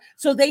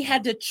so they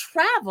had to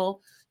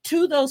travel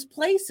to those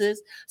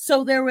places.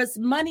 So there was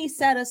money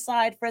set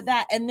aside for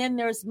that. And then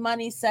there's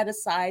money set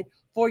aside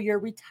for your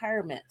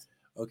retirement.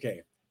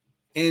 Okay.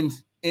 In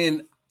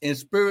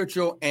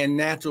spiritual and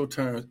natural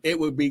terms, it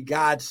would be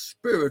God's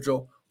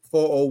spiritual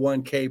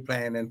 401k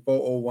plan and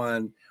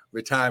 401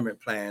 retirement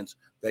plans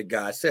that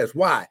God says.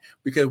 Why?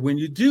 Because when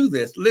you do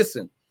this,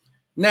 listen,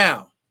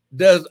 now,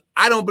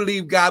 I don't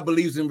believe God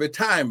believes in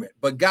retirement,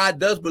 but God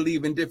does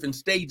believe in different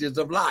stages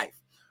of life.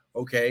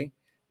 Okay.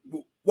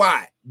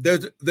 Why?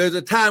 There's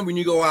a time when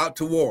you go out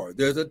to war.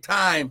 There's a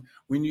time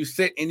when you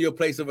sit in your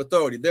place of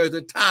authority. There's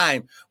a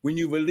time when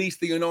you release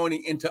the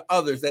anointing into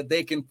others that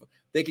they can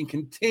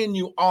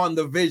continue on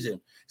the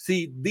vision.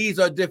 See, these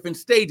are different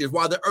stages.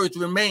 While the earth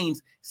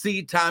remains,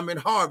 seed time and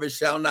harvest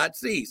shall not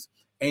cease.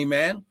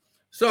 Amen.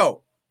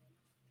 So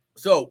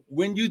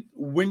when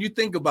you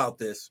think about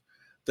this,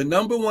 the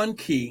number one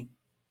key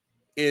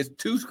is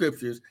two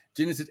scriptures,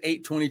 Genesis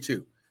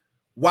 8:22.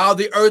 While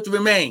the earth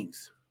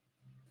remains,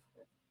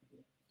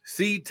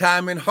 seed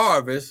time and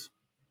harvest,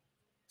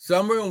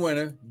 summer and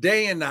winter,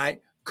 day and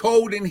night,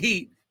 cold and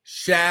heat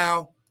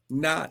shall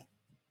not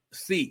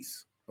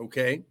cease.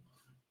 Okay.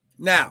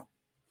 Now,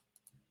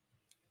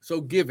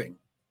 so giving.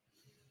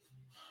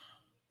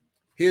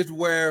 Here's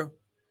where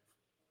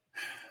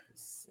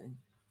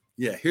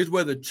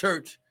the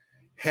church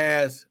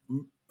has,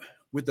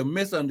 with the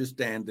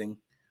misunderstanding,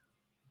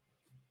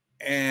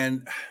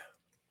 and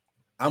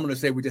I'm going to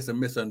say with just a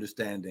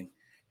misunderstanding,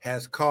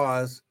 has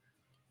caused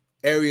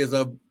areas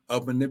of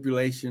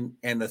manipulation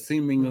and a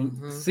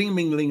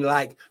seemingly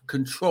like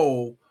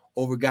control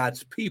over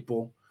God's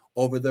people,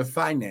 over their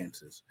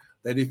finances.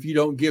 That if you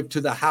don't give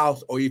to the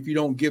house, or if you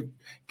don't give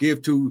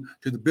to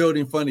the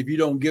building fund, if you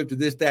don't give to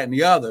this, that, and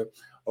the other,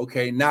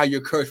 okay, now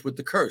you're cursed with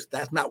the curse.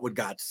 That's not what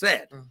God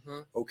said.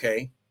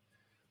 Okay.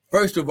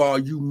 First of all,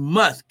 you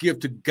must give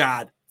to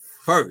God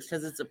first.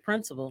 Because it's a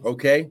principle.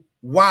 Okay.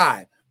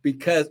 Why?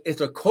 Because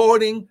it's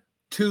according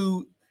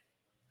to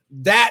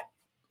that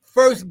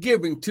first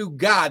giving to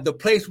God. The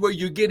place where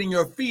you're getting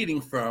your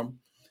feeding from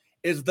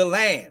is the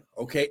land.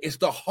 Okay. It's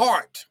the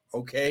heart.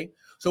 Okay.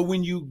 So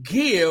when you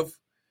give,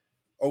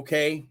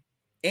 okay,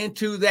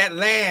 into that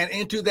land,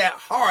 into that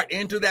heart,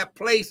 into that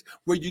place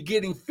where you're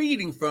getting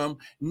feeding from,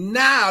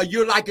 now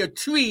you're like a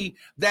tree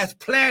that's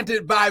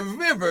planted by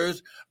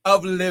rivers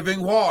of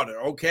living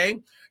water. Okay.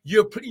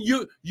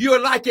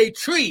 You're like a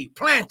tree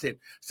planted.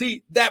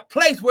 See, that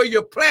place where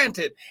you're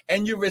planted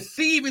and you're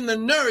receiving the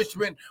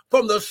nourishment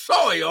from the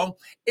soil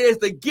is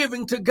the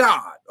giving to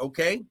God.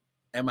 Okay.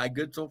 Am I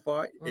good so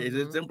far? Is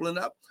it simple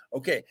enough?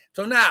 Okay.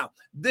 So now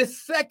this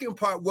second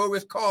part, where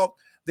it's called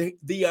the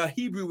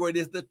Hebrew word,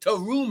 is the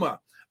teruma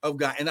of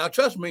God. And now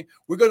trust me,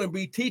 we're going to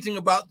be teaching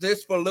about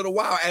this for a little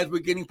while as we're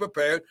getting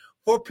prepared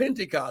for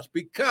Pentecost,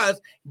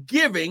 because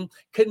giving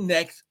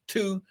connects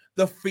to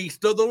the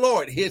feast of the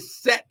Lord, his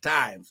set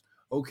times.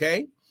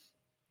 Okay.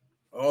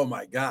 Oh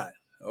my God.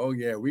 Oh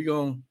yeah. We're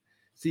going to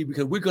see,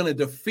 because we're going to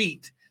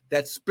defeat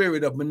that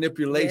spirit of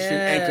manipulation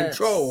and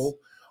control,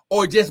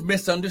 or just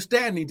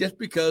misunderstanding, just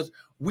because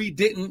we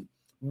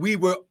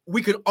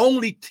could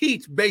only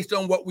teach based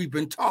on what we've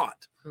been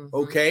taught.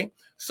 Okay.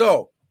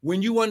 So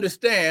when you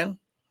understand,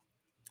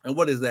 and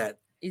what is that?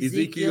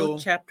 Ezekiel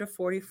chapter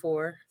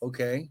 44.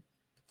 Okay.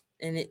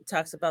 And it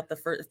talks about the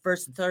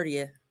first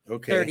 30.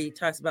 Okay. 30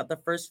 talks about the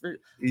first.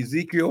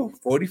 Ezekiel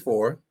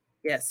 44.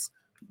 Yes.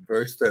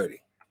 Verse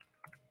 30.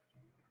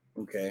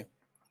 Okay.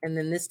 And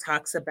then this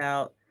talks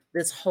about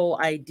this whole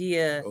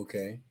idea.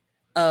 Okay.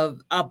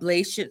 Of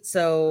oblation.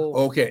 So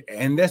okay,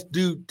 and let's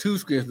do two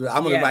scriptures.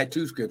 I'm going to write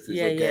two scriptures.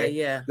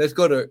 Yeah.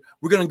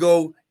 We're going to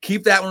go,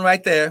 keep that one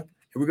right there.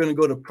 And we're going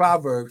to go to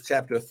Proverbs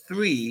chapter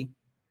 3.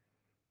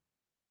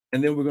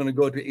 And then we're going to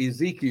go to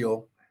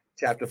Ezekiel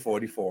chapter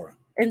 44.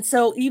 And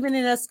so even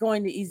in us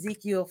going to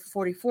Ezekiel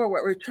 44,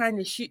 what we're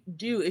trying to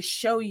do is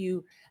show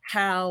you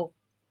how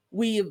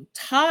we have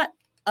taught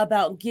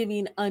about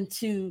giving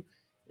unto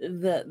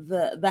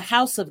the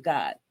house of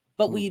God,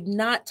 but we've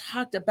not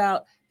talked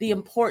about the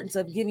importance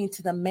of giving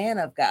to the man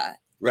of God.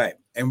 Right.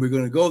 And we're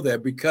going to go there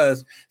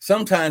because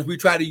sometimes we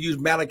try to use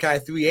Malachi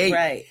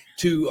 3:8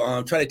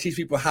 to try to teach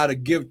people how to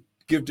give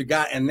to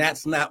God, and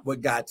that's not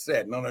what God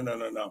said.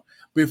 No.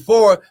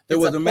 Before there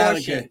was a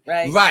Malachi,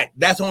 right?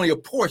 That's only a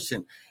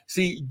portion.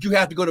 See, you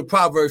have to go to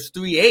Proverbs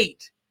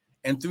 3:8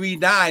 and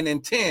 3:9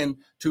 and 10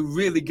 to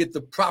really get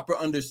the proper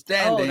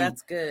understanding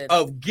that's good.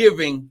 of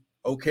giving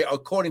Okay,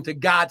 according to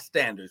God's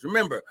standards.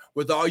 Remember,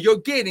 with all you're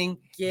getting,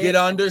 get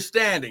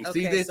understanding.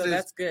 Okay, See, this so is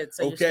that's good.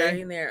 So okay. You're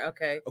starting there.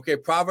 Okay. Okay,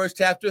 Proverbs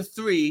chapter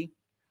 3.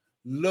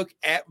 Look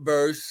at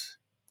verse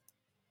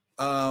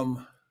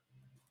 7.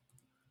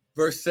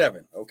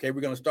 Okay,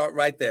 we're going to start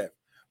right there.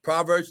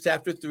 Proverbs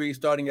chapter 3,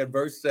 starting at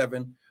verse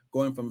 7,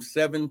 going from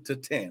 7 to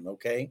 10.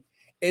 Okay,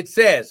 it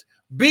says,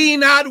 "Be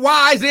not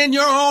wise in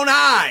your own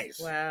eyes.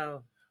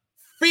 Wow.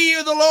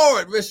 Fear the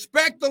Lord,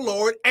 respect the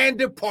Lord, and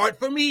depart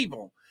from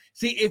evil."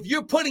 See, if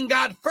you're putting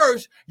God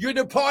first, you're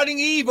departing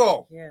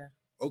evil. Yeah.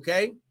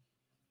 Okay?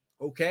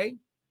 Okay?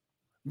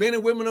 Men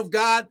and women of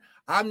God,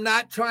 I'm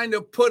not trying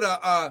to put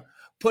a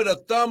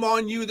thumb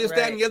on you, this,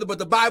 that, and the other, but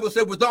the Bible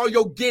said, with all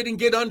your getting,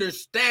 get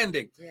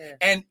understanding. Yeah.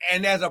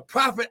 And as a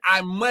prophet,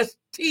 I must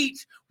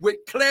teach with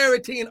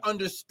clarity and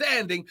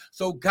understanding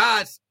so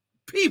God's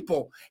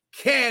people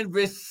can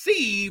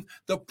receive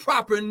the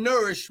proper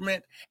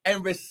nourishment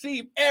and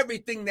receive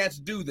everything that's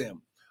due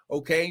them.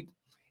 Okay?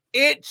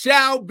 It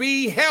shall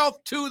be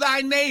health to thy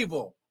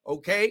navel,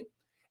 okay,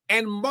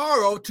 and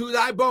marrow to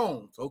thy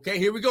bones. Okay,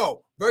 here we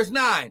go. Verse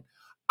 9.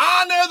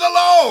 Honor the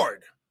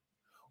Lord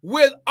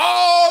with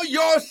all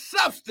your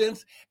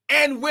substance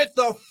and with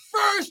the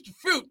first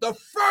fruit, the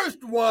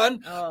first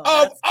one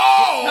of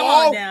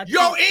all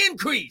your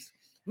increase.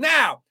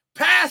 Now,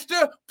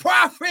 pastor,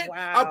 prophet,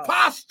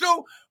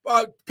 apostle,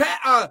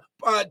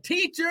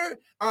 teacher,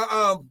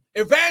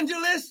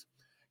 evangelist,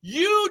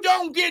 you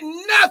don't get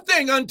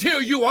nothing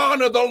until you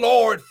honor the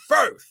Lord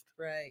first.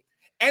 Right.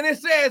 And it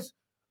says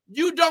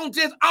you don't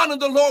just honor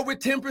the Lord with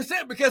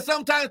 10%, because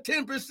sometimes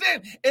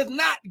 10% is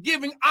not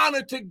giving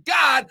honor to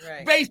God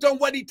based on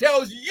what he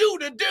tells you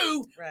to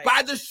do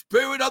by the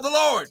Spirit of the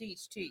Lord.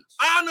 Teach.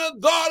 Honor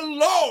the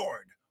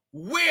Lord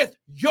with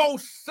your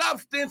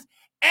substance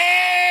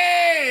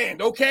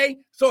and, okay,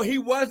 so he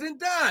wasn't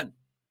done.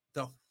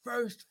 The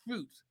first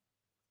fruits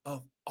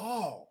of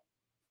all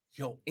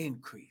your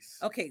increase.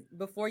 Okay,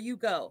 before you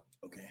go.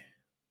 Okay.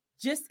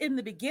 Just in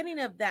the beginning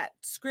of that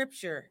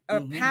scripture or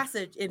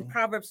passage in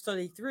Proverbs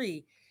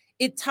 33,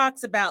 it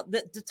talks about,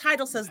 the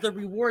title says the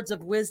rewards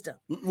of wisdom.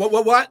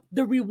 What?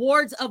 The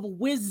rewards of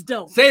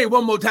wisdom. Say it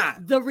one more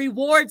time. The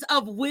rewards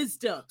of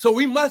wisdom. So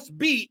we must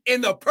be in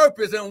the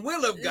purpose and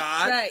will of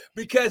God,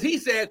 because he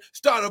said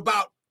start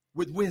about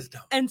with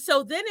wisdom. And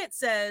so then it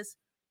says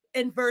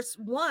in verse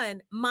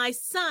 1, my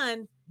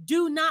son,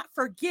 do not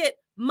forget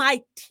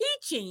my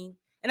teaching.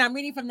 And I'm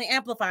reading from the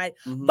Amplified,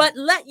 but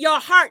let your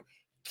heart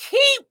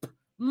keep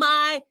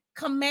my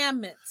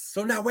commandments.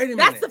 So now wait a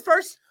minute. That's the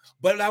first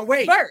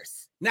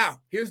verse. Now,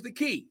 here's the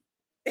key.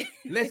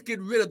 Let's get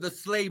rid of the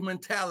slave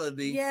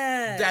mentality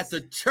that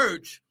the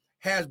church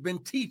has been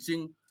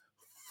teaching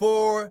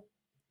for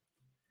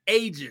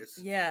ages.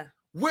 Yeah.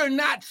 We're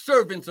not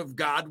servants of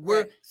God.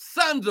 We're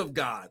sons of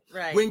God.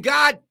 Right. When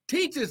God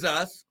teaches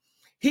us,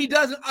 he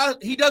doesn't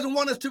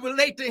want us to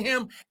relate to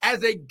him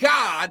as a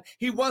God.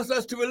 He wants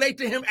us to relate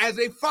to him as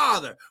a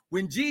father.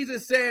 When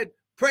Jesus said,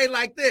 pray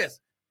like this,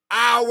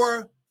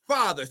 our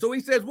Father. So he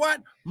says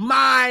what?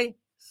 My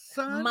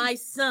son. My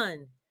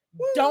son,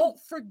 don't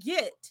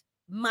forget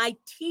my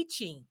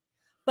teaching,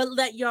 but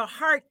let your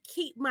heart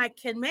keep my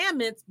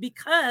commandments,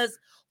 because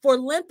for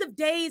length of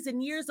days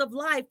and years of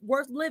life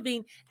worth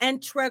living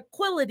and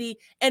tranquility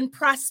and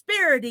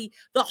prosperity,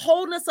 the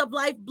wholeness of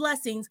life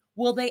blessings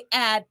will they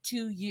add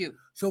to you.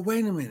 So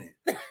wait a minute.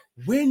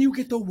 When you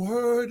get the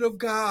word of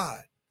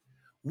God,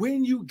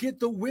 when you get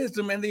the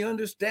wisdom and the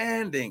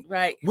understanding,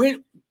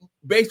 when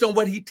based on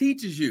what he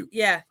teaches you.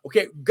 Yeah.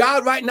 Okay.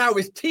 God right now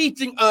is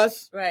teaching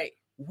us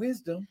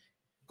wisdom.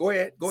 Go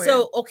ahead.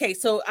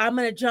 So I'm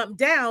going to jump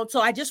down. So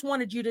I just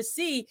wanted you to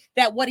see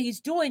that what he's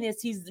doing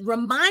is he's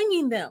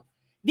reminding them,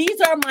 these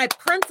are my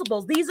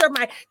principles. These are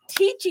my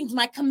teachings,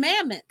 my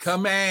commandments.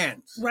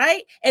 Commands.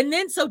 Right. And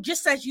then, so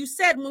just as you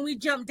said, when we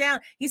jump down,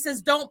 he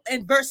says,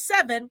 in verse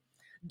 7,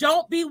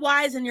 don't be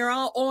wise in your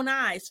own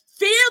eyes.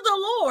 Fear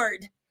the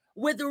Lord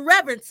with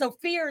reverence. So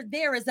fear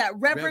there is that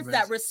reverence,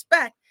 that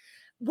respect,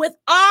 with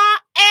awe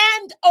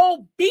and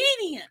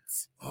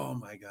obedience. Oh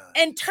my God.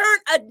 And turn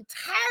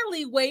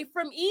entirely away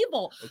from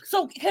evil. Okay.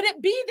 So could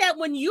it be that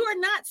when you are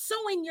not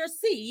sowing your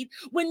seed,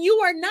 when you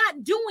are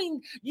not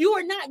giving,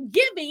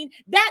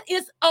 that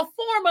is a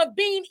form of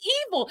being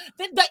evil?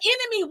 That the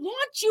enemy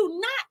wants you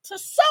not to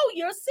sow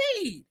your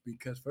seed.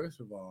 Because first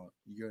of all,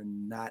 you're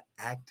not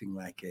acting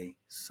like a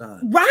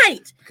son.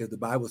 Right. Because the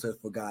Bible says,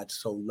 for God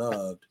so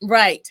loved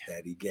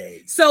that he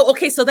gave. So,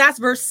 okay, so that's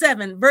verse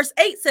 7. Verse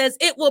 8 says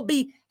it will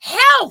be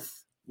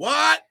health.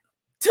 What?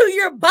 To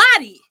your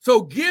body.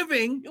 So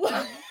giving,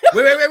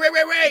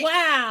 wait.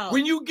 Wow.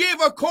 When you give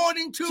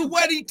according to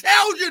what he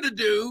tells you to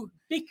do,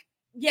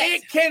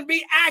 it can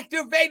be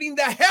activating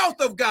the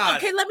health of God.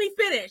 Okay, let me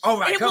finish. All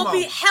right, it will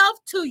be health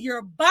to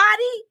your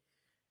body,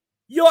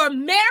 your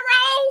marrow.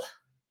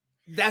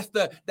 That's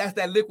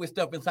that liquid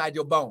stuff inside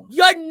your bones.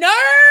 Your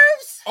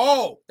nerves.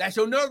 Oh, that's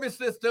your nervous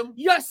system.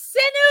 Your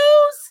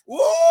sinews.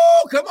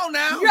 Whoa, come on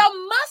now.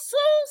 Your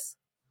muscles,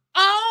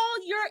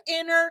 all your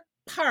inner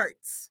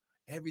parts.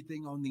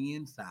 Everything on the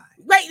inside.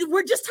 Right.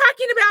 We're just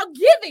talking about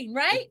giving,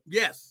 right?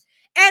 Yes.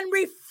 and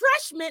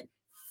refreshment,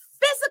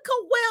 physical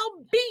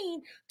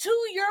well-being to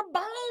your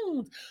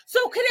bones.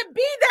 So could it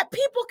be that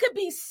people could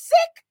be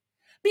sick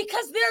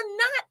because they're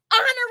not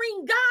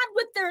honoring God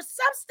with their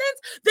substance?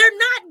 They're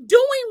not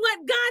doing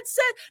what God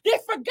said. They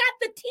forgot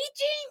the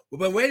teaching.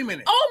 But wait a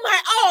minute.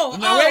 Wait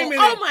a minute.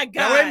 Oh my God.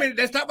 Now, wait a minute.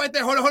 Let's stop right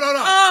there. Hold on.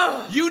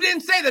 Oh. You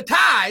didn't say the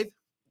tithe.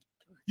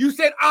 You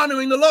said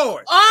honoring the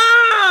Lord.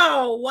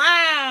 Oh,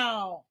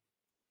 wow.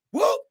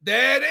 Whoop,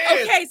 there it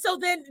is. Okay, so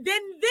then 9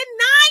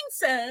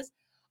 says,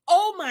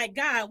 oh my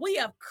God, we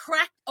have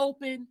cracked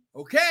open.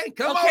 Okay,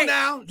 come on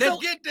now.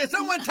 Let's get this.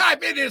 Someone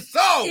type, it is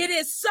so. It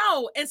is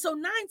so. And so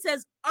 9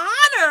 says,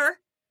 honor,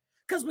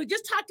 because we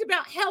just talked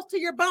about health to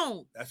your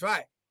bones. That's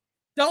right.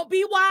 Don't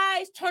be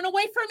wise. Turn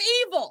away from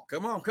evil.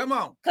 Come on.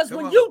 Because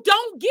when you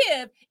don't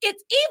give,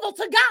 it's evil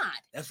to God.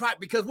 That's right.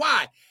 Because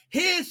why?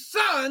 His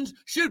sons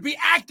should be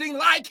acting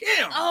like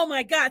him. Oh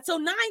my God. So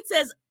 9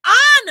 says,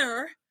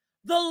 honor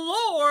the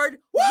Lord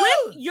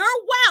with your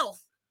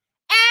wealth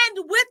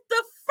and with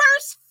the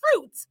first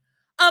fruits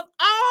of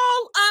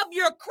all of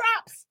your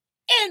crops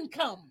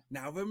income.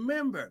 Now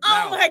remember.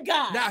 My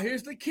God. Now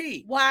here's the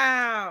key.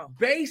 Wow.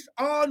 Based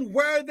on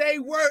where they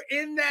were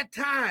in that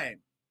time.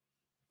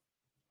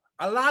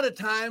 A lot of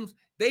times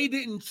they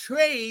didn't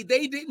trade.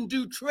 They didn't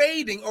do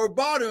trading or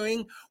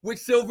bartering with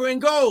silver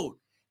and gold.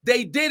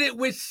 They did it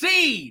with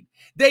seed.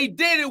 They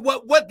did it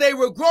with what they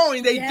were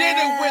growing. They did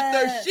it with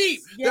their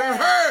sheep, their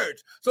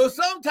herds. So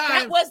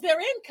sometimes that was their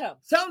income.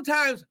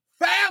 Sometimes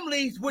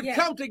families would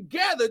come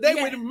together. They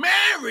would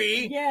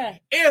marry.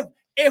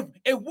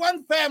 If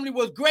one family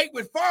was great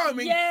with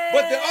farming,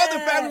 but the other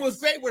family was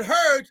great with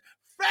herds,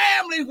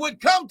 families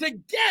would come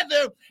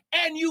together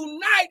and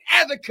unite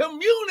as a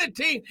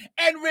community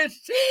and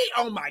receive.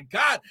 Oh my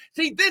God.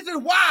 See, this is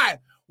why,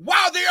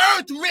 while the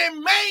earth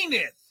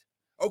remaineth.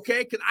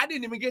 Okay, because I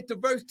didn't even get to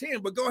verse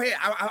 10, but go ahead.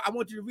 I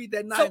want you to read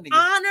that 9 again.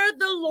 Honor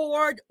the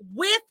Lord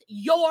with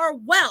your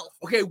wealth.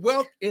 Okay,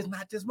 wealth is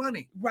not just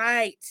money.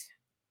 Right.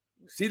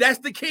 See, that's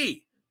the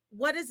key.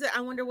 What is it?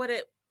 I wonder what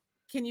it,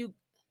 can you?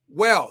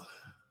 Wealth.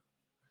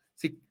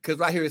 See, because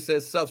right here it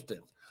says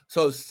substance.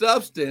 So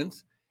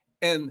substance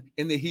in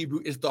the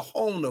Hebrew is the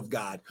home of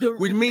God,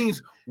 which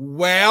means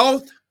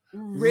wealth,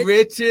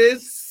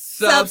 riches,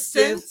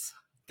 substance,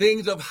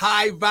 things of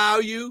high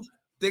value,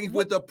 things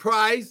with a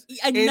price,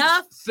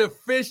 enough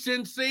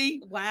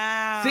sufficiency.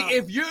 Wow. See,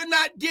 if you're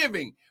not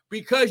giving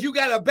because you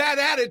got a bad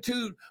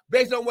attitude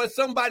based on what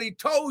somebody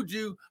told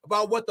you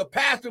about what the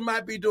pastor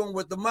might be doing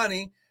with the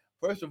money,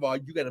 first of all,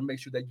 you got to make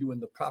sure that you're in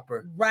the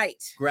proper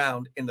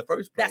ground in the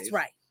first place. That's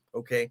right.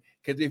 Okay,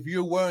 because if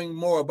you're worrying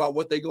more about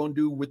what they're going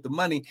to do with the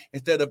money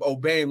instead of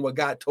obeying what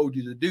God told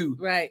you to do,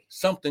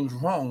 something's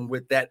wrong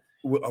with that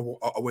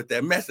with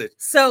that message.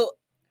 So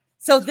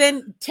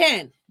then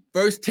 10.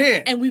 Verse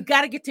 10. And we've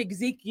got to get to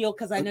Ezekiel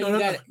because I know you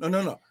got it.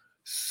 No.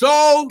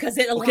 So, because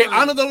it okay,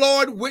 honor the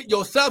Lord with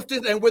your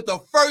substance and with the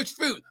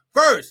first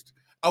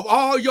of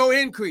all your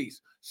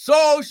increase.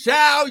 So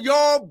shall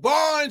your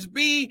barns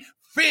be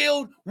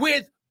filled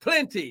with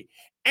plenty,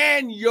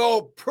 and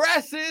your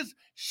presses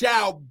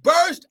shall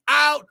burst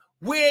out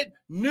with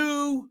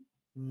new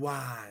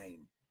wine.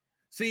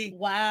 See?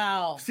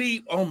 Wow.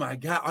 See, oh my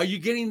God. Are you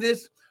getting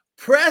this?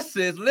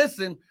 Presses,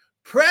 listen,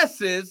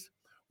 presses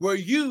were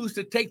used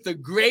to take the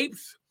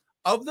grapes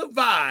of the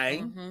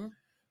vine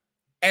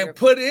and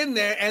put in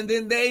there, and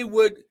then they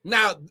would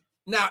now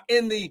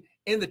in the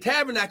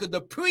tabernacle,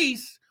 the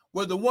priests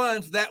were the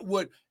ones that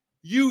would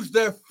use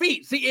their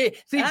feet.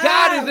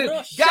 God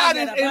is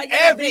in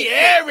every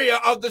area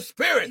of the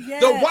spirit.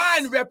 Yes. The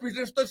wine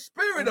represents the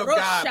spirit of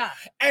God,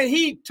 and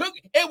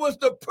it was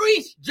the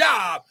priest's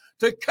job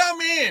to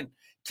come in,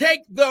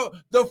 take the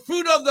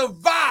fruit of the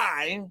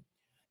vine,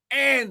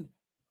 and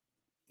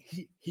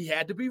he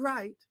had to be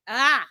right.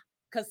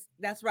 Because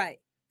that's right.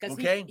 Because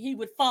okay? he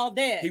would fall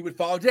dead. He would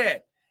fall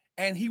dead.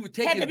 And he would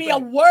take had to be a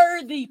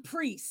worthy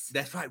priest.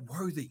 That's right,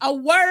 worthy. A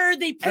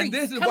worthy priest. And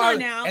this is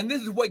and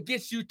this is what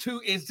gets you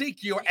to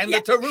Ezekiel and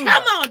the Terumah.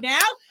 Come on now.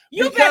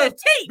 You better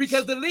teach.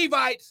 Because the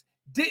Levites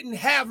didn't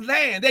have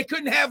land. They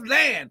couldn't have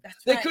land.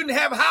 They couldn't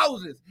have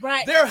houses.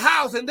 Right. Their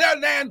house and their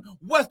land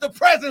was the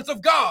presence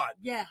of God.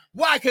 Yeah.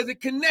 Why? Because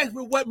it connects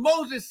with what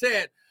Moses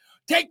said.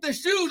 Take the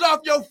shoes off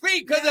your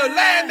feet because the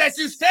land that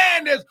you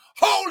stand is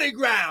holy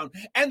ground.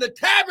 And the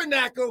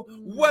tabernacle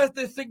was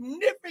the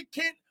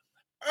significant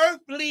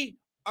earthly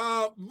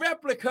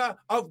replica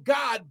of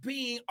God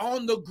being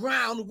on the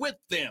ground with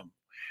them.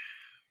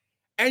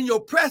 And your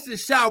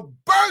presses shall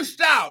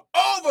burst out,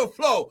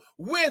 overflow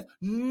with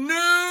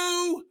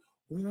new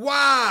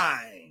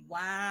wine.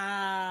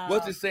 Wow.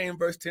 What's it say in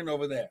verse 10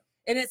 over there?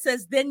 And it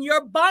says, then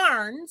your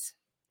barns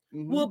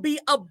will be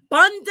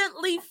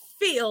abundantly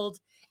filled,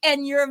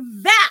 and your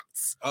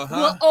vats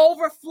will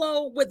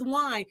overflow with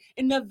wine.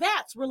 And the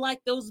vats were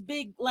like those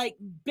big, like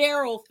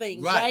barrel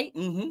things, right?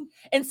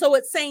 And so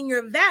it's saying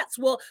your vats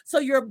will, so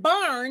your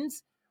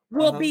barns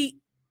will be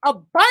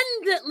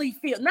abundantly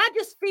filled, not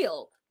just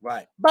filled,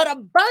 but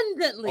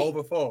abundantly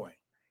overflowing.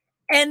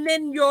 And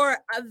then your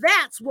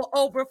vats will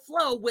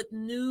overflow with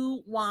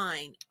new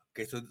wine.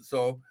 Okay,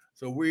 so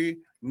So we're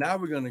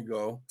going to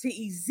go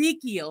to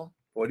Ezekiel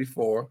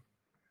 44,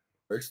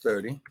 verse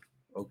 30.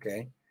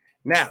 Okay.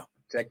 Now,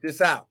 check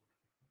this out.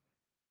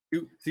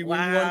 See,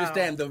 when you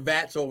understand the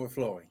vats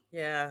overflowing.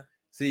 Yeah.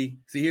 See,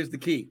 here's the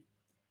key.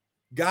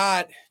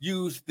 God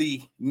used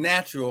the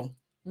natural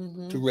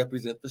to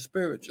represent the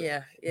spiritual.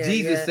 Yeah.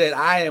 Jesus said,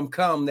 I am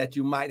come that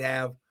you might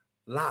have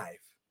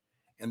life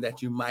and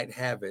that you might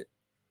have it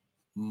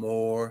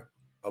more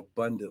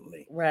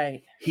abundantly.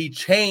 Right. He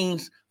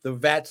changed the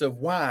vats of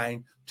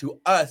wine to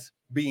us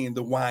being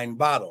the wine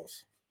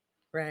bottles.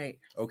 Right.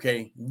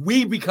 Okay.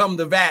 We become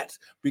the vats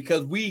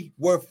because we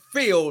were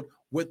filled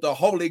with the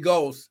Holy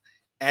Ghost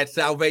at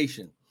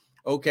salvation.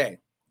 Okay.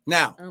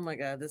 Now. Oh my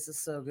God, this is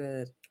so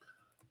good.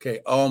 Okay.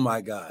 Oh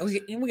my God.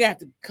 We have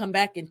to come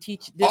back and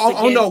teach this.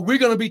 Oh no, we're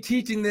going to be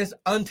teaching this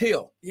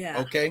until. Yeah.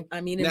 Okay.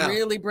 I mean, and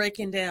really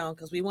breaking down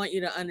because we want you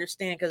to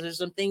understand because there's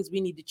some things we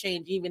need to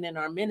change even in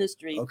our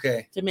ministry.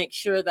 Okay. To make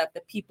sure that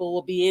the people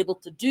will be able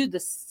to do the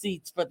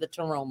seats for the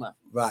Teroma.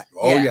 Right.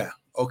 Oh yeah.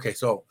 Okay.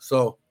 So.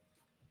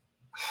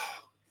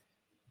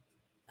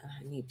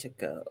 I need to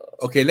go.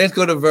 Okay. Let's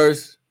go to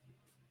verse.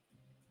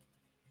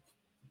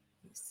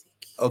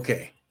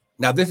 Okay.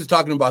 Now this is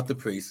talking about the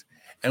priest.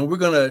 And we're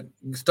going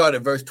to start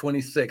at verse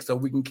 26 so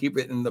we can keep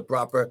it in the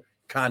proper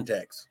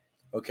context,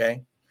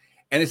 okay?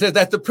 And it says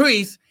that the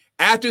priest,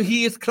 after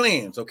he is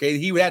cleansed, okay,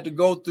 he would have to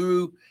go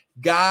through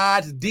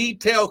God's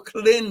detailed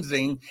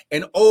cleansing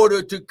in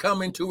order to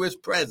come into his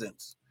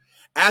presence.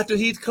 After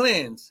he's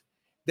cleansed,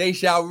 they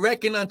shall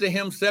reckon unto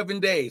him 7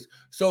 days.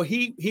 So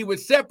he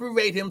would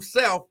separate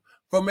himself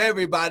from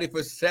everybody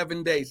for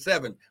 7 days,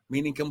 7,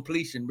 meaning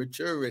completion,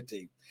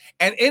 maturity.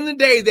 And in the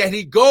day that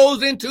he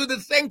goes into the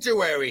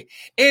sanctuary,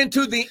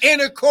 into the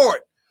inner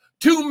court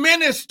to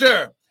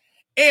minister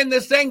in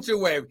the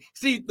sanctuary.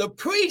 See, the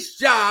priest's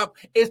job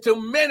is to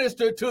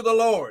minister to the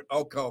Lord.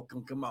 Oh,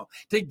 come on.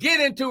 To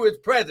get into his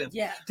presence,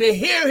 to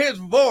hear his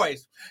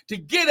voice, to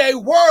get a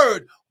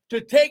word to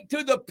take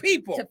to the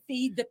people. To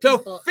feed the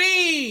people. To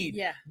feed.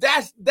 Yeah.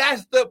 That's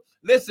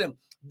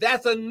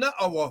enough.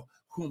 Oh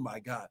my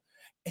God.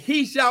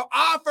 He shall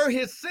offer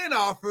his sin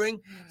offering,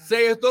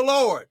 saith the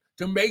Lord,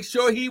 to make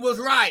sure he was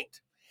right.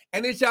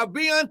 And it shall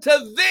be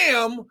unto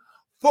them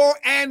for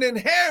an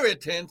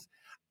inheritance.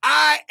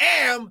 I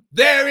am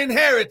their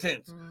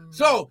inheritance.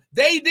 So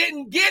they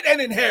didn't get an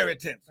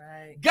inheritance.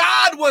 Right.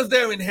 God was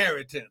their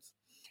inheritance.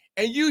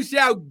 And you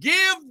shall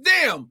give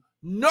them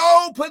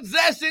no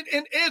possession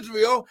in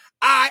Israel.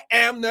 I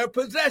am their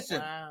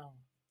possession. Wow.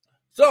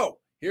 So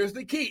here's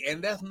the key.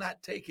 And let's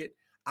not take it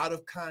out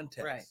of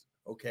context. Right.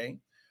 Okay.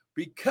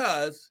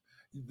 Because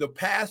the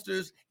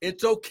pastors,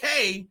 it's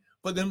okay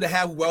for them to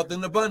have wealth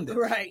in abundance.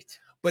 Right.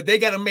 But they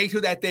got to make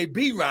sure that they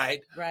be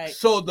right. Right.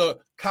 So the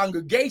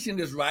congregation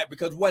is right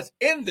because what's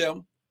in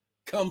them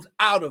comes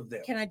out of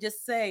them. Can I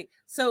just say,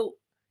 so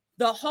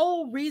the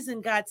whole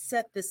reason God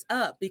set this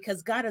up,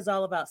 because God is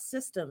all about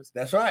systems.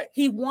 That's right.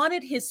 He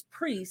wanted his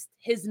priests,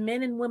 his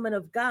men and women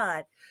of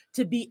God,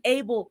 to be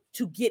able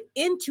to get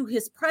into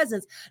his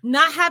presence,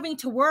 not having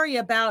to worry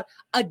about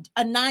a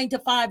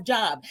 9-to-5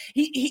 job.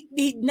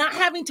 He not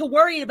having to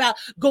worry about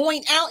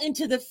going out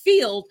into the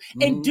field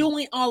and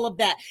doing all of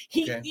that.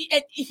 He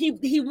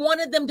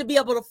wanted them to be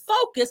able to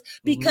focus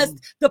because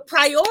the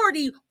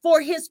priority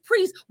for his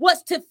priest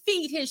was to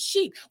feed his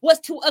sheep, was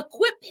to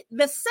equip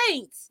the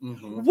saints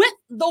with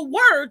the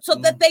word so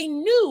that they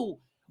knew.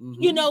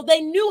 You know,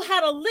 they knew how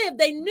to live.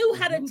 They knew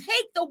how to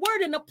take the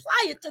word and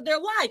apply it to their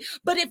life.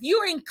 But if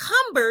you're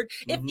encumbered,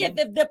 if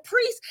the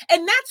priest,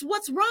 and that's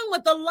what's wrong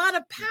with a lot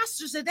of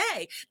pastors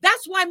today.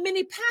 That's why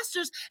many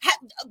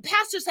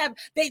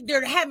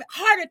they're having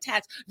heart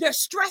attacks. They're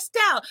stressed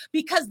out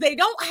because they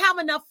don't have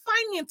enough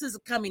finances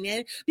coming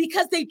in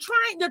because they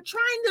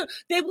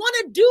want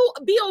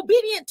to be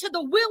obedient to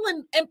the will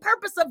and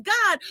purpose of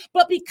God.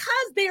 But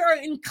because they are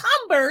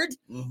encumbered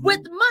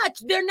with much,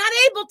 they're not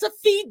able to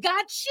feed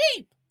God's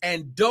sheep.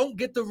 And don't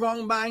get the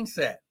wrong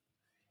mindset.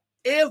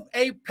 If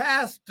a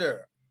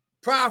pastor,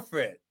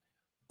 prophet,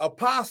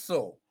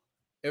 apostle,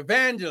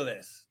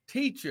 evangelist,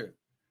 teacher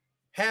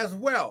has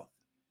wealth,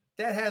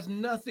 that has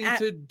nothing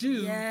to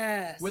do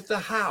with the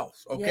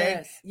house,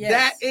 okay? Yes.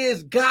 That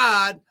is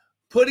God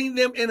putting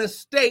them in a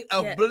state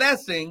of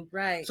blessing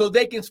so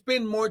they can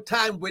spend more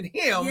time with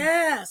him.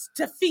 Yes,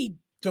 to feed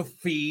the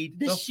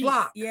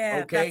flock.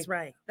 Yeah, okay? That's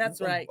right. That's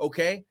right.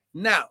 Okay,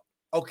 now,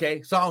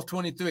 Psalms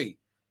 23.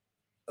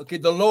 Okay,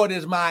 the Lord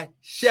is my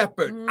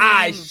shepherd.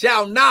 I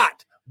shall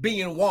not be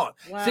in want.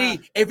 Wow.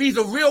 See, if he's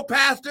a real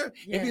pastor,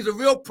 if he's a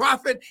real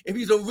prophet, if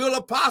he's a real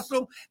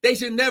apostle, they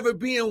should never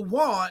be in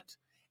want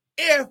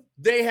if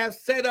they have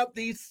set up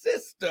these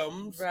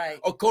systems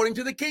according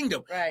to the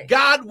kingdom. Right.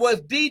 God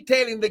was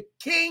detailing the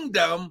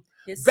kingdom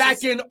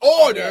back in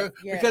order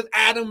because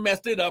Adam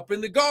messed it up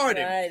in the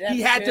garden. Right,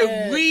 he had to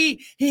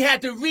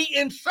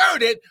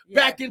reinsert it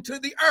back into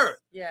the earth.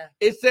 Yeah.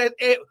 It says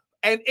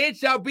it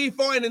shall be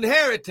for an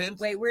inheritance.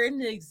 Wait, we're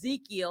in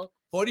Ezekiel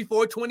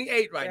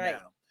 44:28 right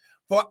now.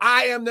 For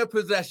I am their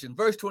possession.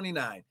 Verse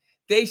 29.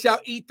 they shall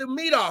eat the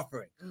meat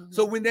offering. Mhm.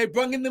 So when they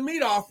bring in the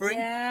meat offering,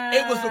 Yeah.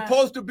 it was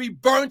supposed to be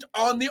burnt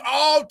on the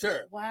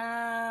altar.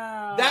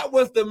 Wow. That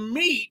was the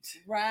meat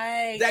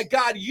right. that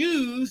God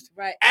used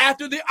right.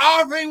 after the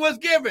offering was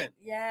given.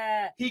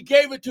 Yeah. He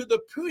gave it to the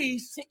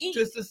priests To eat.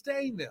 to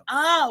sustain them.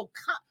 Oh,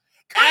 come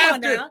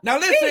on now. Now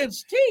listen,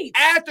 Teach.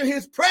 after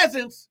his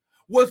presence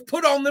was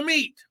put on the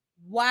meat.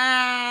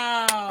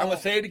 Wow. I'm going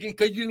to say it again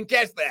because you didn't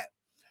catch that.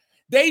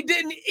 They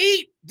didn't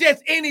eat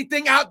just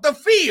anything out the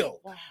field.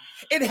 Wow.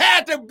 It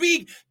had to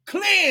be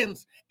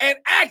cleansed and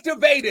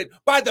activated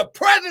by the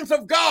presence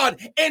of God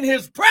in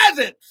his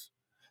presence.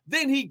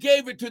 Then he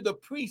gave it to the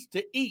priest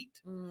to eat.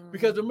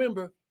 Because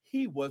remember,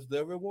 he was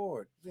their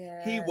reward.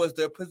 Yeah. He was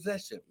their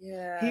possession.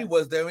 Yeah. He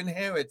was their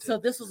inheritance. So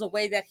this was a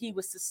way that he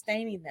was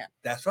sustaining them.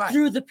 That's right.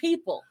 Through the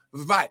people.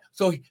 Right.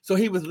 So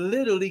he was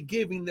literally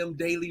giving them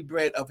daily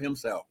bread of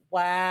himself.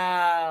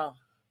 Wow.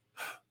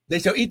 They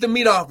shall eat the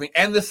meat offering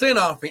and the sin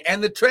offering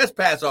and the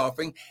trespass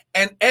offering,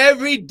 and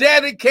every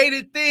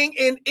dedicated thing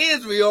in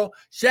Israel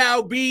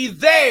shall be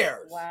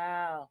theirs.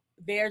 Wow.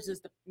 Theirs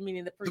is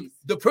meaning the priest.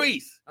 The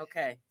priest.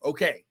 Okay.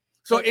 Okay.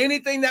 So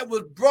anything that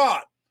was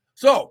brought.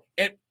 So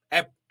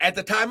at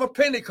the time of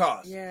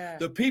Pentecost,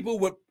 the people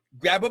would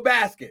grab a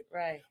basket,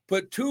 right,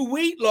 put 2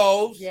 wheat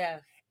loaves,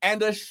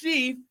 and a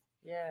sheaf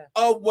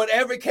of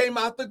whatever came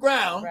out the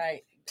ground,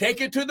 right.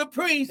 Take it to the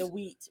priest. The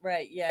wheat,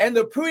 right, And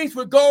the priest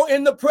would go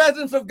in the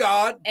presence of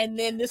God. And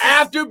then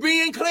after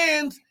being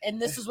cleansed.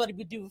 And this is what he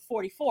would do with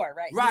 44,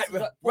 right?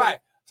 Right.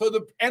 So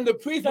the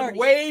priest 30. Would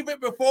wave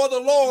it before the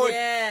Lord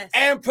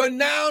and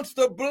pronounce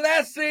the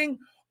blessing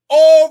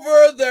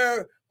over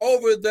their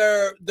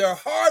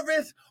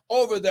harvest,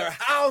 over their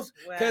house.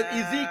 Because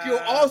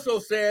Ezekiel also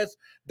says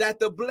that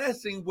the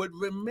blessing would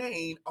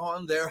remain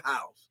on their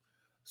house.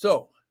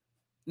 So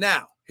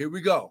now here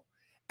we go.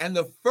 And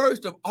the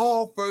first of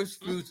all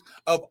first fruits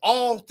of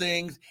all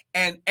things,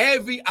 and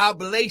every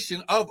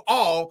oblation of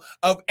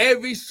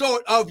every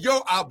sort of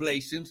your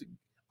oblations,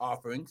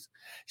 offerings,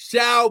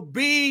 shall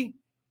be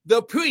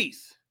the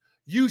priest.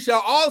 You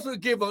shall also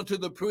give unto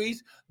the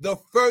priest the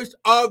first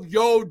of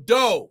your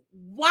dough.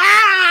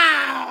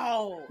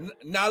 Wow.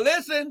 Now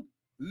listen.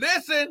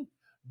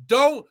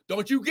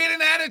 Don't you get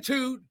an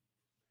attitude.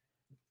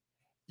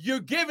 You're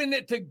giving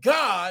it to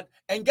God,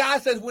 and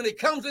God says when it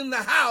comes in the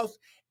house,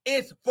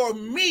 it's for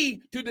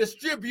me to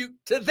distribute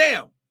to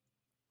them.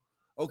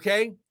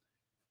 Okay?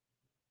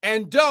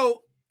 And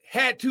dough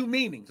had 2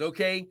 meanings,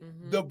 okay?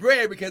 Mm-hmm. The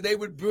bread, because they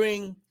would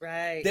bring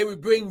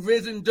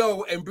risen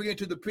dough and bring it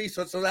to the priest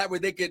so that way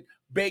they could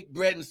bake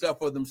bread and stuff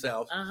for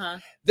themselves.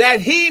 That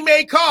he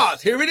may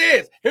cause, here it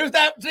is. Here's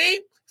that,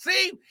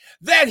 see?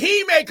 That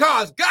he may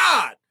cause,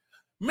 God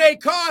may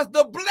cause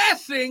the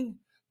blessing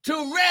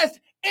to rest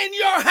in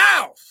your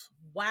house.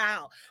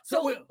 Wow.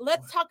 So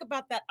let's talk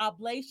about that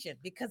oblation,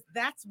 because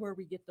that's where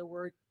we get the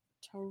word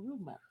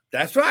teruma.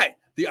 That's right.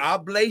 The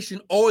oblation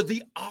or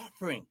the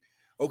offering.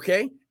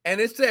 Okay.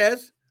 And it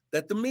says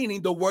that the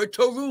word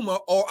teruma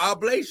or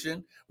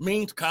oblation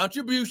means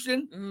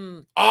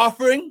contribution,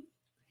 offering,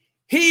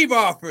 heave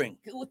offering.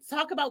 Let's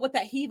talk about what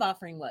that heave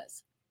offering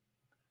was.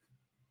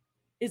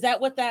 Is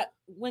that what that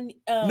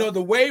No,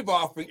 the wave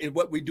offering is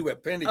what we do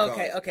at Pentecost.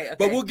 Okay.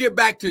 But we'll get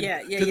back to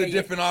the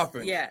different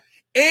offerings. Yeah.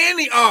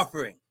 Any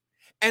offering.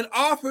 An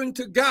offering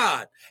to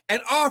God, an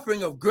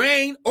offering of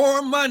grain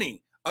or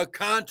money, a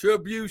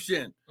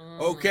contribution.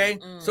 Okay.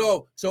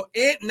 So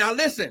now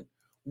listen,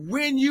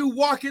 when you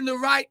walk in the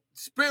right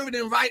spirit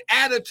and right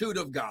attitude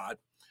of God,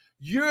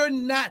 you're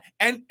not,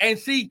 and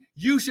see,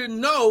 you should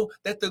know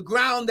that the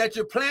ground that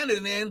you're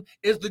planted in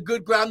is the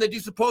good ground that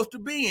you're supposed to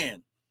be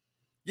in.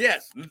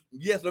 Yes,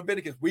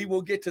 Leviticus, we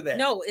will get to that.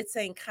 No, it's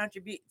saying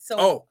contribute.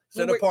 So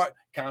set apart,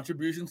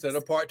 contribution set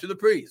apart to the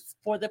priest.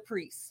 For the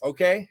priest.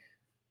 Okay.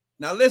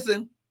 Now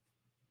listen,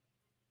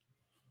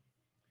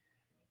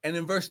 and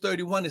in verse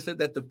 31, it said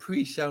that the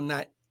priest shall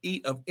not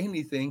eat of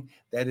anything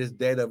that is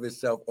dead of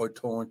itself or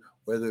torn,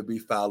 whether it be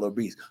fowl or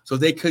beast. So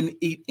they couldn't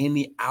eat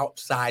any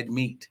outside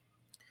meat.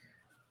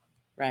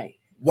 Right.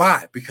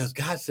 Why? Because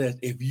God says,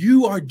 if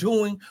you are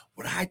doing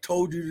what I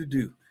told you to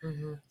do,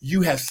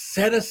 you have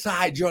set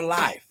aside your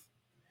life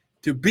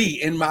to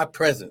be in my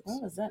presence.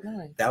 What was that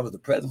noise? That was the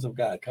presence of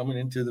God coming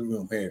into the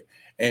room here.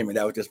 Amen.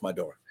 That was just my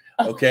door.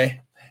 Okay.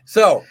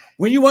 So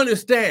when you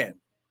understand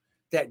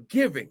that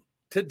giving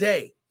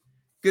today,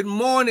 good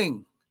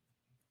morning,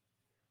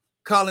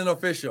 Colin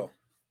official.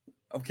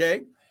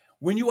 Okay.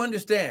 When you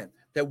understand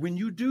that when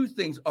you do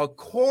things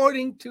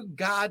according to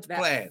God's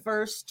plan,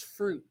 first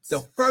fruits,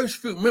 the first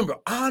fruit, remember,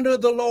 honor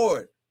the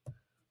Lord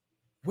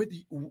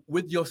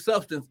with your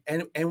substance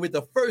and with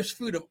the first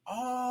fruit of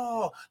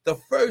all,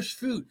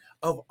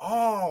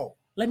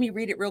 Let me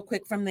read it real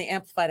quick from the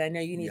Amplified. I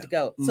know you need to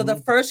go. So the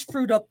first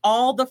fruit of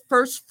all the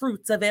first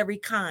fruits of every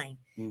kind,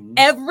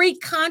 every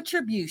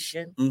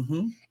contribution,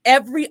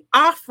 every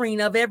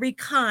offering of every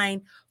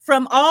kind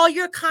from all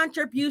your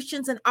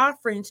contributions and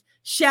offerings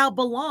shall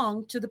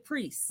belong to the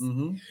priest.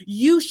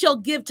 You shall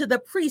give to the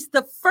priest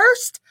the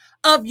first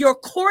of your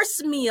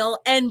course meal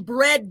and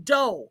bread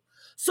dough.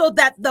 so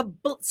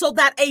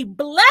that a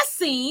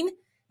blessing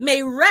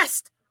may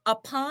rest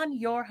upon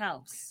your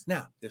house.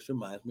 Now, this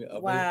reminds me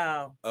of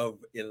Wow. of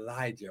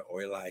Elijah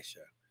or Elisha,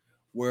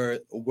 where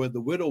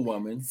the widow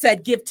woman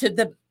Said, "Give to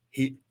the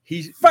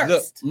he's first."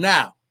 Look,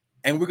 now,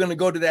 and we're going to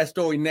go to that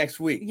story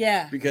next week.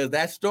 Yeah, because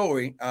that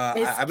story,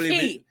 I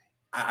believe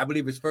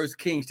it's 1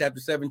 Kings chapter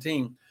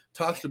 17,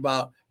 talks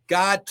about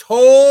God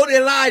told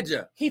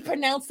Elijah. He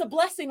pronounced a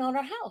blessing on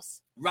her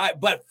house. Right,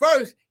 but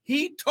first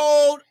he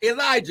told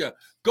Elijah,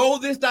 go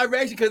this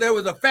direction because there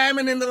was a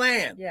famine in the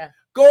land. Yeah.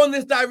 Go in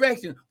this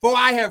direction, for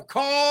I have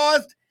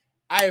caused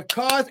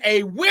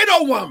a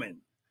widow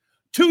woman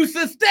to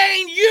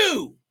sustain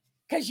you.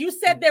 Because you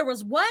said there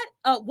was what?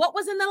 What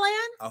was in the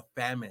land? A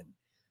famine.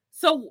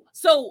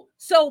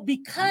 So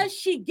because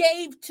she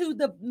gave to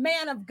the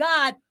man of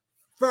God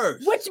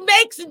first, which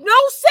makes no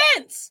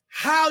sense.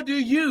 How do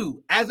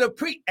you, as a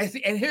priest,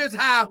 and here's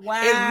how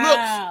it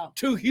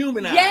looks to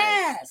human eyes.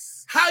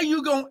 Yes. How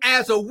you gonna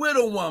ask a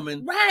widow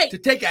woman to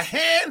take a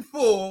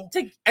handful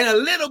and a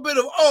little bit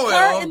of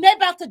oil, and they're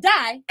about to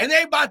die, and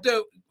they're about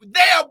to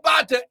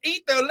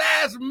eat their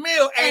last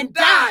meal and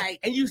die,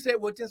 and you say,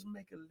 well, just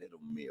make a little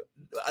meal,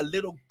 a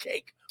little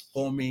cake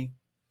for me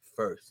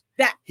first.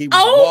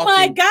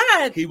 My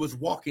God, he was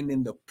walking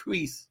in the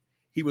priest.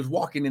 He was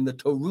walking in the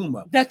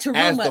teruma.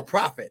 As the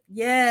prophet.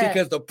 Yeah.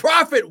 Because the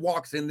prophet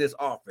walks in this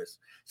office.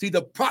 See,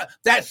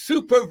 that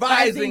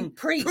supervising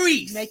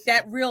priest. Make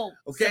that real.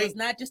 Okay. So it's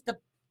not just the.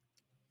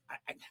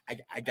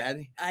 I got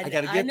it. I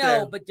got to get I know,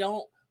 there. but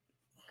don't.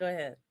 Go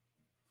ahead.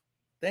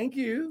 Thank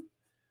you.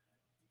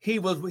 He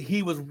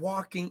was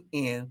walking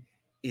in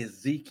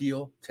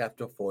Ezekiel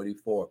chapter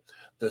 44.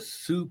 The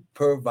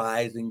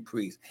supervising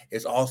priest.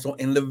 It's also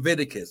in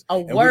Leviticus. A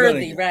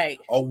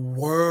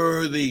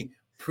worthy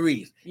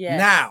priest. Yeah.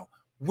 Now,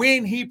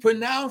 when he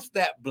pronounced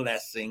that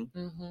blessing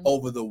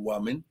over the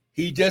woman,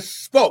 he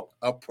just spoke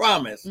a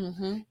promise.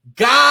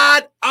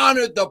 God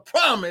honored the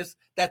promise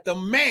that the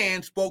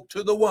man spoke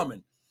to the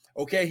woman.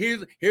 Okay,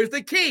 here's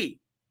the key.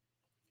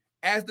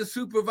 As the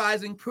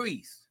supervising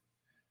priest,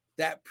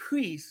 that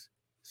priest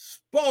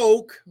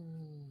spoke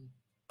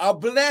a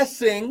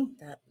blessing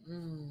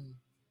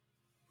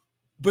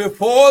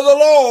before the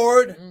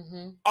Lord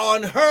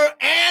on her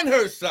and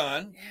her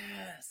son.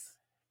 Yes.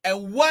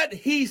 And what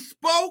he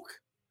spoke,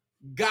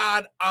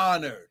 God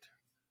honored.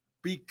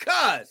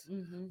 Because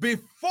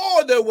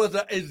before there was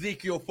a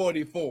Ezekiel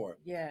 44,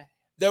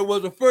 there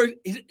was a first.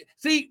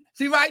 See,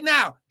 right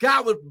now,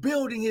 God was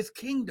building his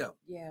kingdom.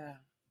 Yeah.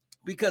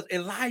 Because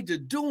Elijah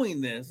doing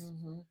this,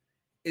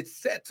 it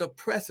sets a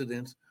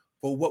precedence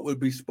for what would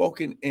be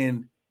spoken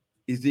in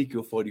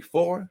Ezekiel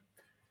 44,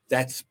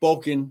 that's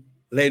spoken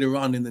later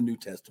on in the New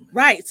Testament.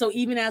 Right. So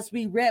even as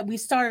we read, we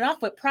started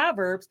off with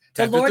Proverbs.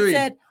 Chapter the Lord 3,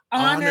 said,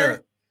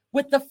 honor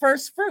with the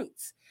first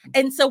fruits.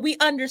 And so we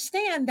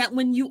understand that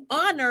when you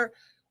honor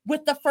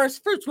with the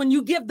first fruits, when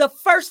you give the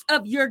first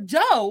of your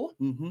dough,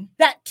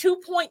 that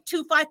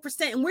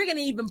 2.25%, and we're going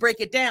to even break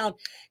it down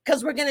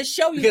because we're going to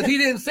show you. Because he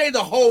didn't say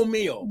the whole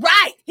meal.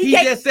 Right. He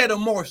just said a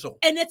morsel.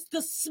 And it's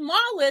the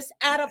smallest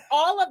out of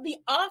all of the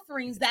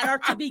offerings that are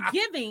to be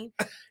giving.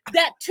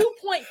 That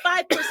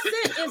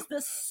 2.5% is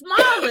the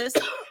smallest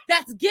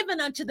that's given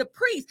unto the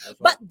priest. Right.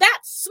 But that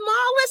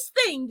smallest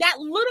thing, that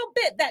little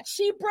bit that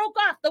she broke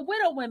off, the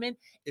widow women,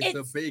 it's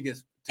the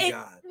biggest to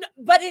God.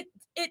 But it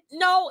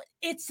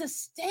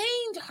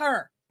sustained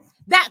her.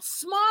 That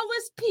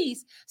smallest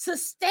piece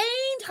sustained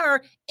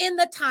her in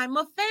the time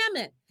of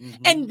famine.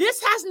 And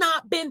this has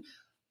not been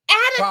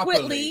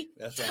adequately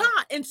taught.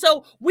 Right. And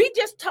so we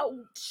just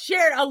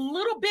shared a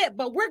little bit,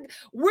 but we're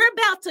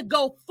about to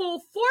go full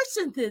force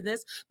into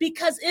this,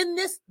 because in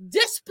this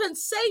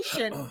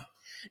dispensation,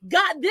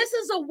 God, this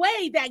is a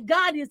way that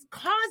God is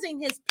causing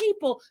his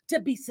people to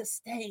be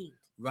sustained.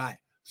 Right.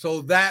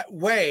 So that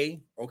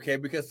way, okay,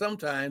 because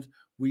sometimes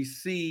we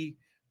see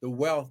the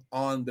wealth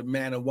on the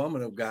man or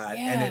woman of God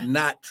and it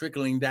not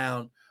trickling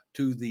down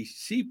to the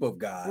sheep of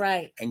God.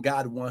 Right. And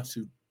God wants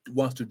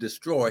to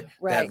destroy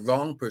that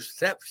wrong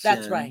perception.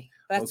 That's right.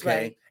 That's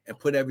right. And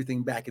put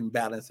everything back in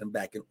balance and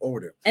back in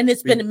order. And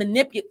it's been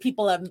manipulated.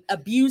 People have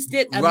abused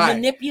it and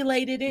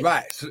manipulated it.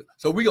 Right.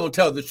 So we're going to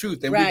tell the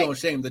truth and we're going to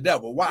shame the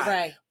devil. Why?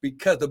 Right.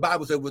 Because the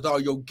Bible says with all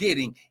your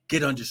getting,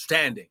 get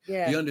understanding.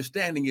 Yeah. The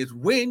understanding is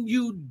when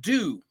you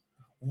do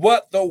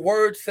what the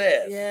word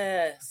says.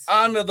 Yes.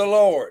 Honor the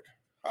Lord.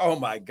 Oh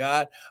my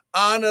God.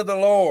 Honor the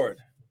Lord.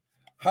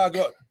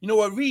 You know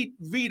what?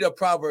 Read a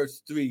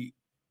Proverbs 3:4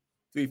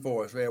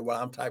 is right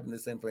while I'm typing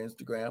this in for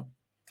Instagram.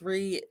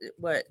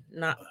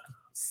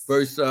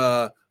 Verse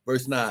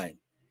 9.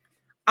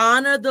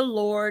 Honor the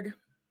Lord.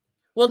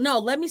 Well, no,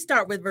 let me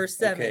start with verse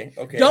 7.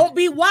 Okay. Don't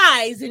be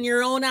wise in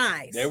your own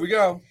eyes. There we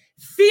go.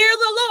 Fear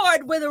the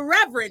Lord with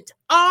reverent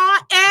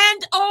awe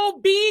and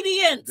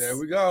obedience. There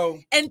we go.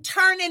 And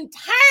turn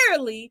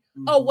entirely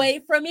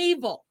away from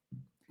evil.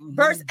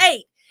 Verse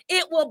 8.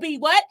 It will be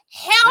what?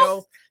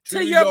 Health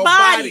to your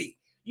body,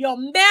 your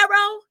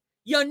marrow,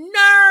 your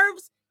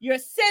nerves, your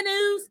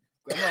sinews,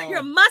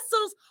 your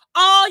muscles,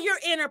 all your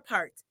inner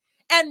parts,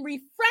 and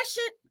refresh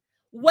it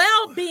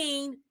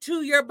well-being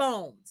to your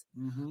bones.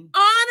 Mhm.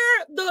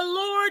 Honor the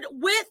Lord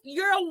with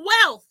your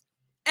wealth,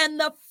 and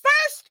the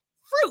first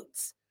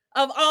fruits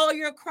of all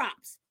your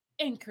crops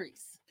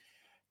increase.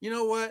 You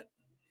know what?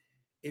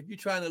 If you're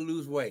trying to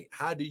lose weight,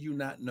 how do you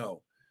not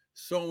know?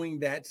 Sowing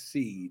that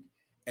seed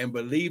and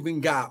believing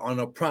God on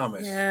a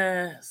promise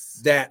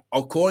that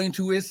according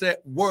to his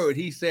word,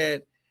 he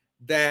said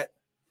that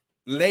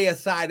lay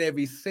aside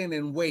every sin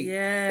and weight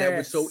that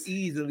would so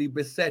easily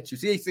beset you.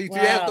 See,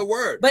 that's the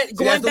word. But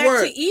going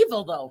back to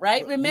evil, though,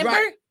 right? Remember?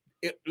 Right.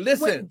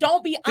 Listen,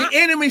 don't be. The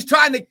enemy's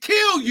trying to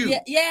kill you.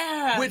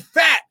 Yeah. With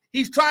fat.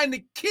 He's trying to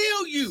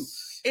kill you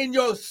in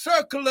your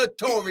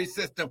circulatory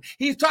system.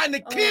 He's trying to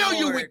kill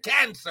you with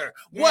cancer.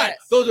 What?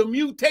 Those are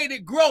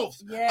mutated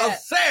growths of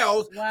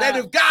cells that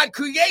if God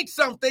creates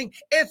something,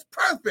 it's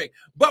perfect.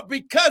 But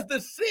because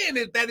the sin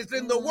is that is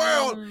in the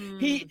world,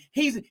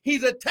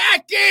 he's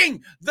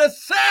attacking the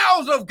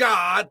cells of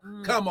God.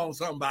 Come on,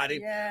 somebody.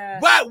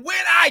 But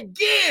when I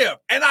give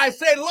and I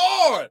say,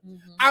 Lord,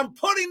 I'm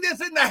putting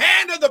this in the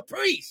hand of the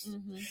priest,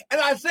 and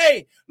I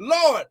say,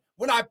 Lord,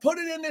 when I put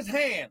it in his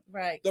hand,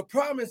 the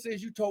promise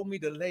is you told me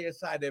to lay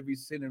aside every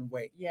sin and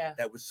weight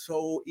that was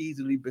so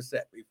easily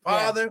beset me.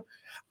 Father,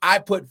 I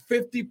put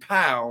 50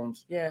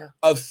 pounds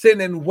of sin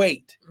and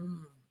weight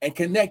and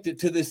connect it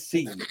to the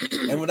seed.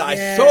 And when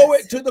I sow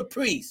it to the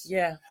priest,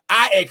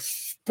 I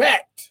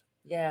expect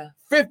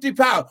 50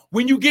 pounds.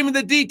 When you give me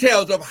the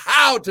details of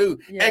how to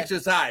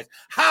exercise,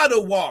 how to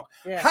walk,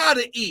 how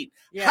to eat,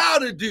 how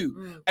to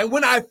do. And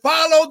when I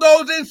follow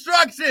those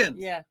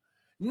instructions,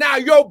 now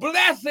your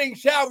blessing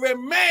shall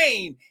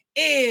remain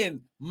in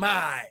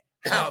my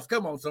house.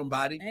 Come on,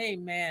 somebody.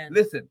 Amen.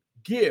 Listen,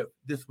 give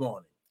this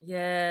morning.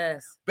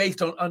 Yes.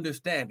 Based on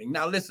understanding.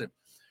 Now, listen,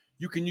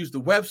 you can use the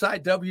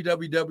website,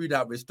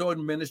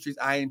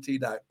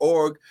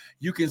 www.restoredministriesint.org.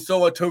 You can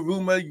sow a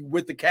Teruma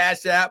with the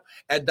Cash App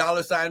at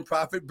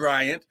 $Prophet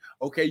Bryant.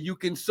 Okay, you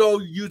can sow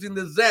using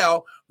the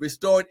Zelle,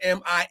 Restored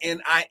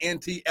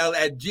MININTL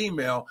at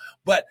Gmail.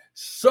 But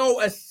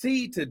sow a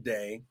seed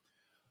today.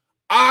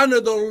 Honor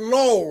the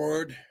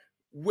Lord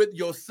with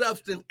your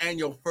substance and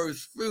your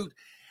first fruit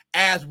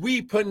as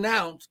we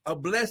pronounce a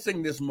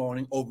blessing this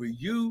morning over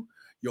you,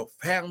 your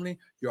family,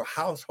 your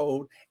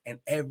household, and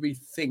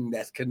everything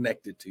that's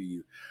connected to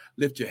you.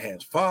 Lift your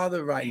hands.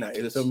 Father, right now, is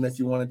there something that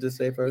you wanted to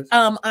say first?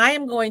 I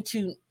am going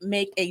to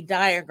make a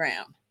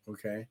diagram.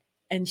 Okay.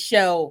 And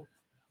show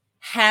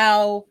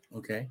how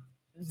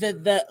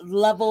the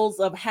levels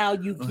of how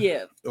you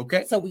give.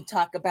 Okay. So we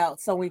talk about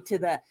sowing to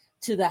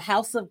the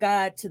house of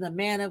God, to the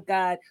man of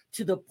God,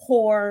 to the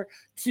poor,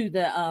 to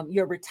the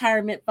your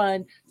retirement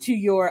fund, to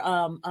your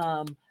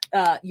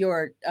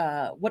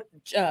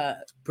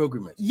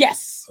pilgrimage.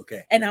 Yes.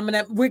 Okay. And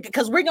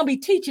we're gonna be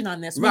teaching on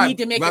this. We need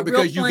to make it real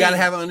because plain. You gotta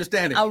have an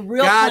understanding.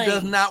 God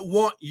does not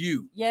want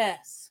you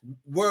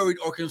worried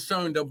or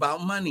concerned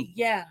about money.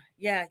 Yeah.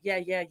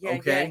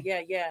 Okay.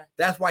 Yeah.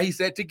 That's why he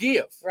said to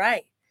give.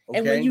 Right. Okay.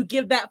 And when you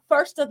give that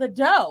first of the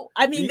dough,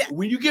 I mean,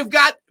 when you give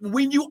God,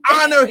 when you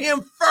honor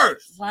him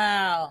first.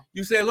 Wow.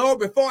 You say, Lord,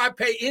 before I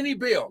pay any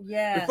bill,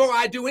 before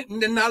I do it,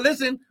 and then now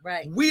listen,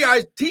 we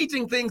are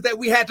teaching things that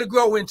we had to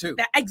grow into.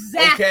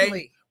 Exactly.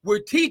 Okay? We're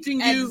teaching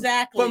you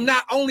from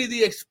not only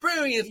the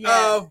experience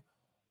of,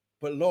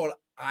 but Lord,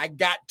 I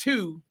got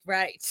to.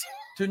 Right.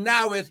 To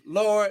now it's,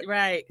 Lord,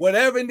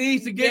 whatever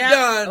needs to get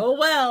done. Oh,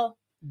 well.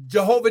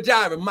 Jehovah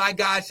Jireh, my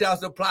God shall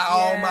supply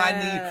all my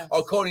needs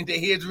according to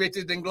his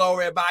riches and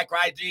glory by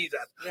Christ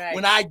Jesus. Right.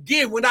 When I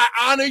give, when I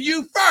honor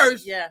you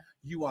first,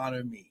 you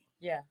honor me.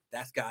 Yeah.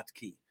 That's God's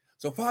key.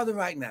 So, Father,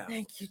 right now,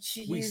 thank you,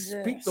 Jesus. We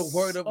speak the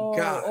word of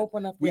God.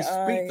 Open up we your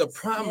speak eyes. The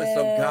promise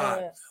of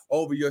God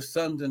over your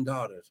sons and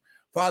daughters.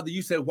 Father,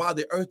 you said, while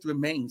the earth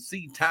remains,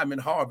 seed time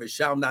and harvest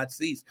shall not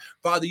cease.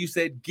 Father, you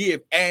said, give,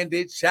 and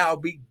it shall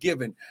be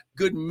given.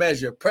 Good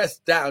measure,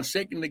 pressed down,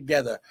 shaken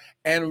together,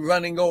 and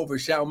running over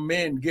shall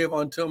men give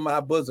unto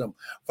my bosom.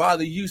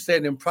 Father, you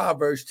said in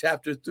Proverbs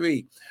chapter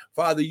 3,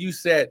 Father, you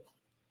said,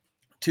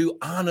 to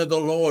honor the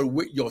Lord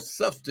with your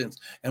substance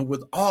and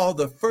with all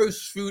the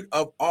first fruit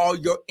of all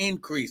your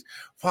increase.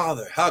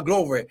 Father, how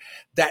glory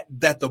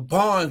that the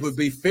barns would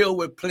be filled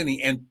with plenty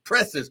and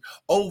presses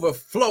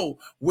overflow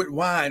with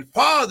wine.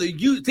 Father,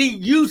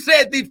 you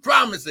said these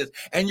promises,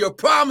 and your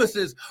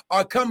promises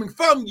are coming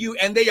from you,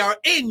 and they are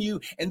in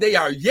you, and they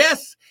are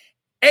yes,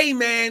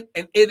 amen,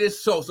 and it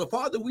is so. So,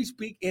 Father, we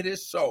speak it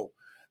is so,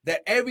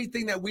 that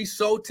everything that we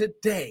sow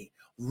today,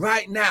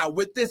 right now,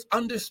 with this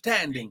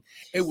understanding,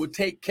 it will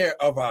take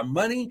care of our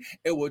money.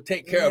 It will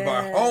take care of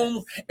our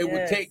homes. It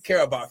will take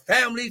care of our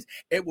families.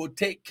 It will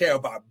take care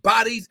of our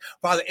bodies.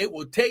 Father, it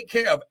will take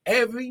care of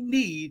every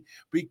need,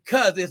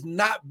 because it's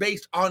not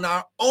based on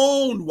our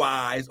own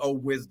wise or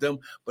wisdom,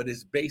 but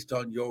it's based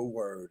on your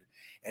word.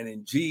 And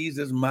in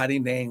Jesus' mighty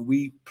name,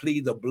 we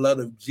plead the blood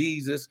of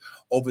Jesus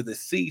over the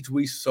seeds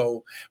we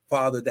sow,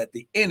 Father, that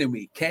the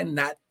enemy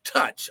cannot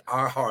touch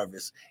our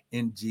harvest,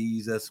 in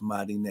Jesus'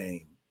 mighty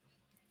name.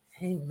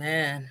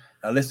 Amen.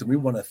 Now, listen, we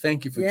want to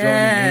thank you for joining in.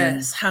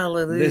 Yes,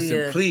 hallelujah.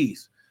 Listen,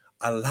 please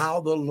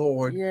Allow the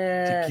Lord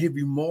Yes. to give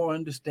you more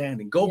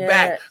understanding. Go Yes.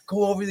 back,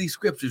 go over these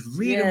scriptures,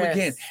 read them Yes.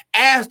 again.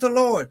 Ask the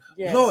Lord,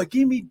 Yes. Lord,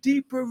 give me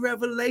deeper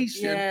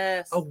revelation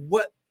Yes. of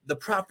what the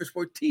prophets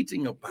were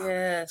teaching about.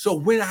 Yes. So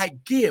when I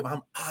give,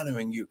 I'm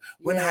honoring you.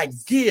 When I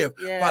Yes. give,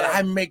 Yes. Father,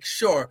 I make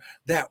sure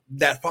that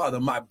Father,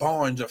 my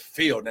barns are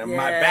filled and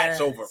my vats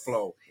Yes.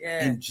 overflow.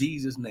 Yes. In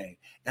Jesus' name.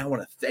 And I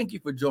want to thank you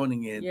for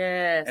joining in.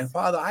 Yes. And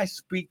Father, I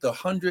speak the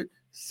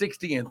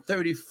 160 and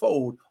 30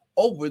 fold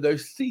over their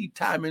seed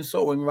time and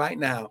sowing right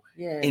now.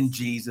 Yes. In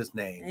Jesus'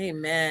 name.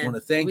 Amen. I want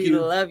to thank we you.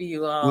 Love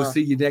you all. We'll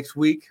see you next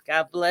week.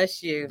 God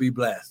bless you. Be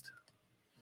blessed.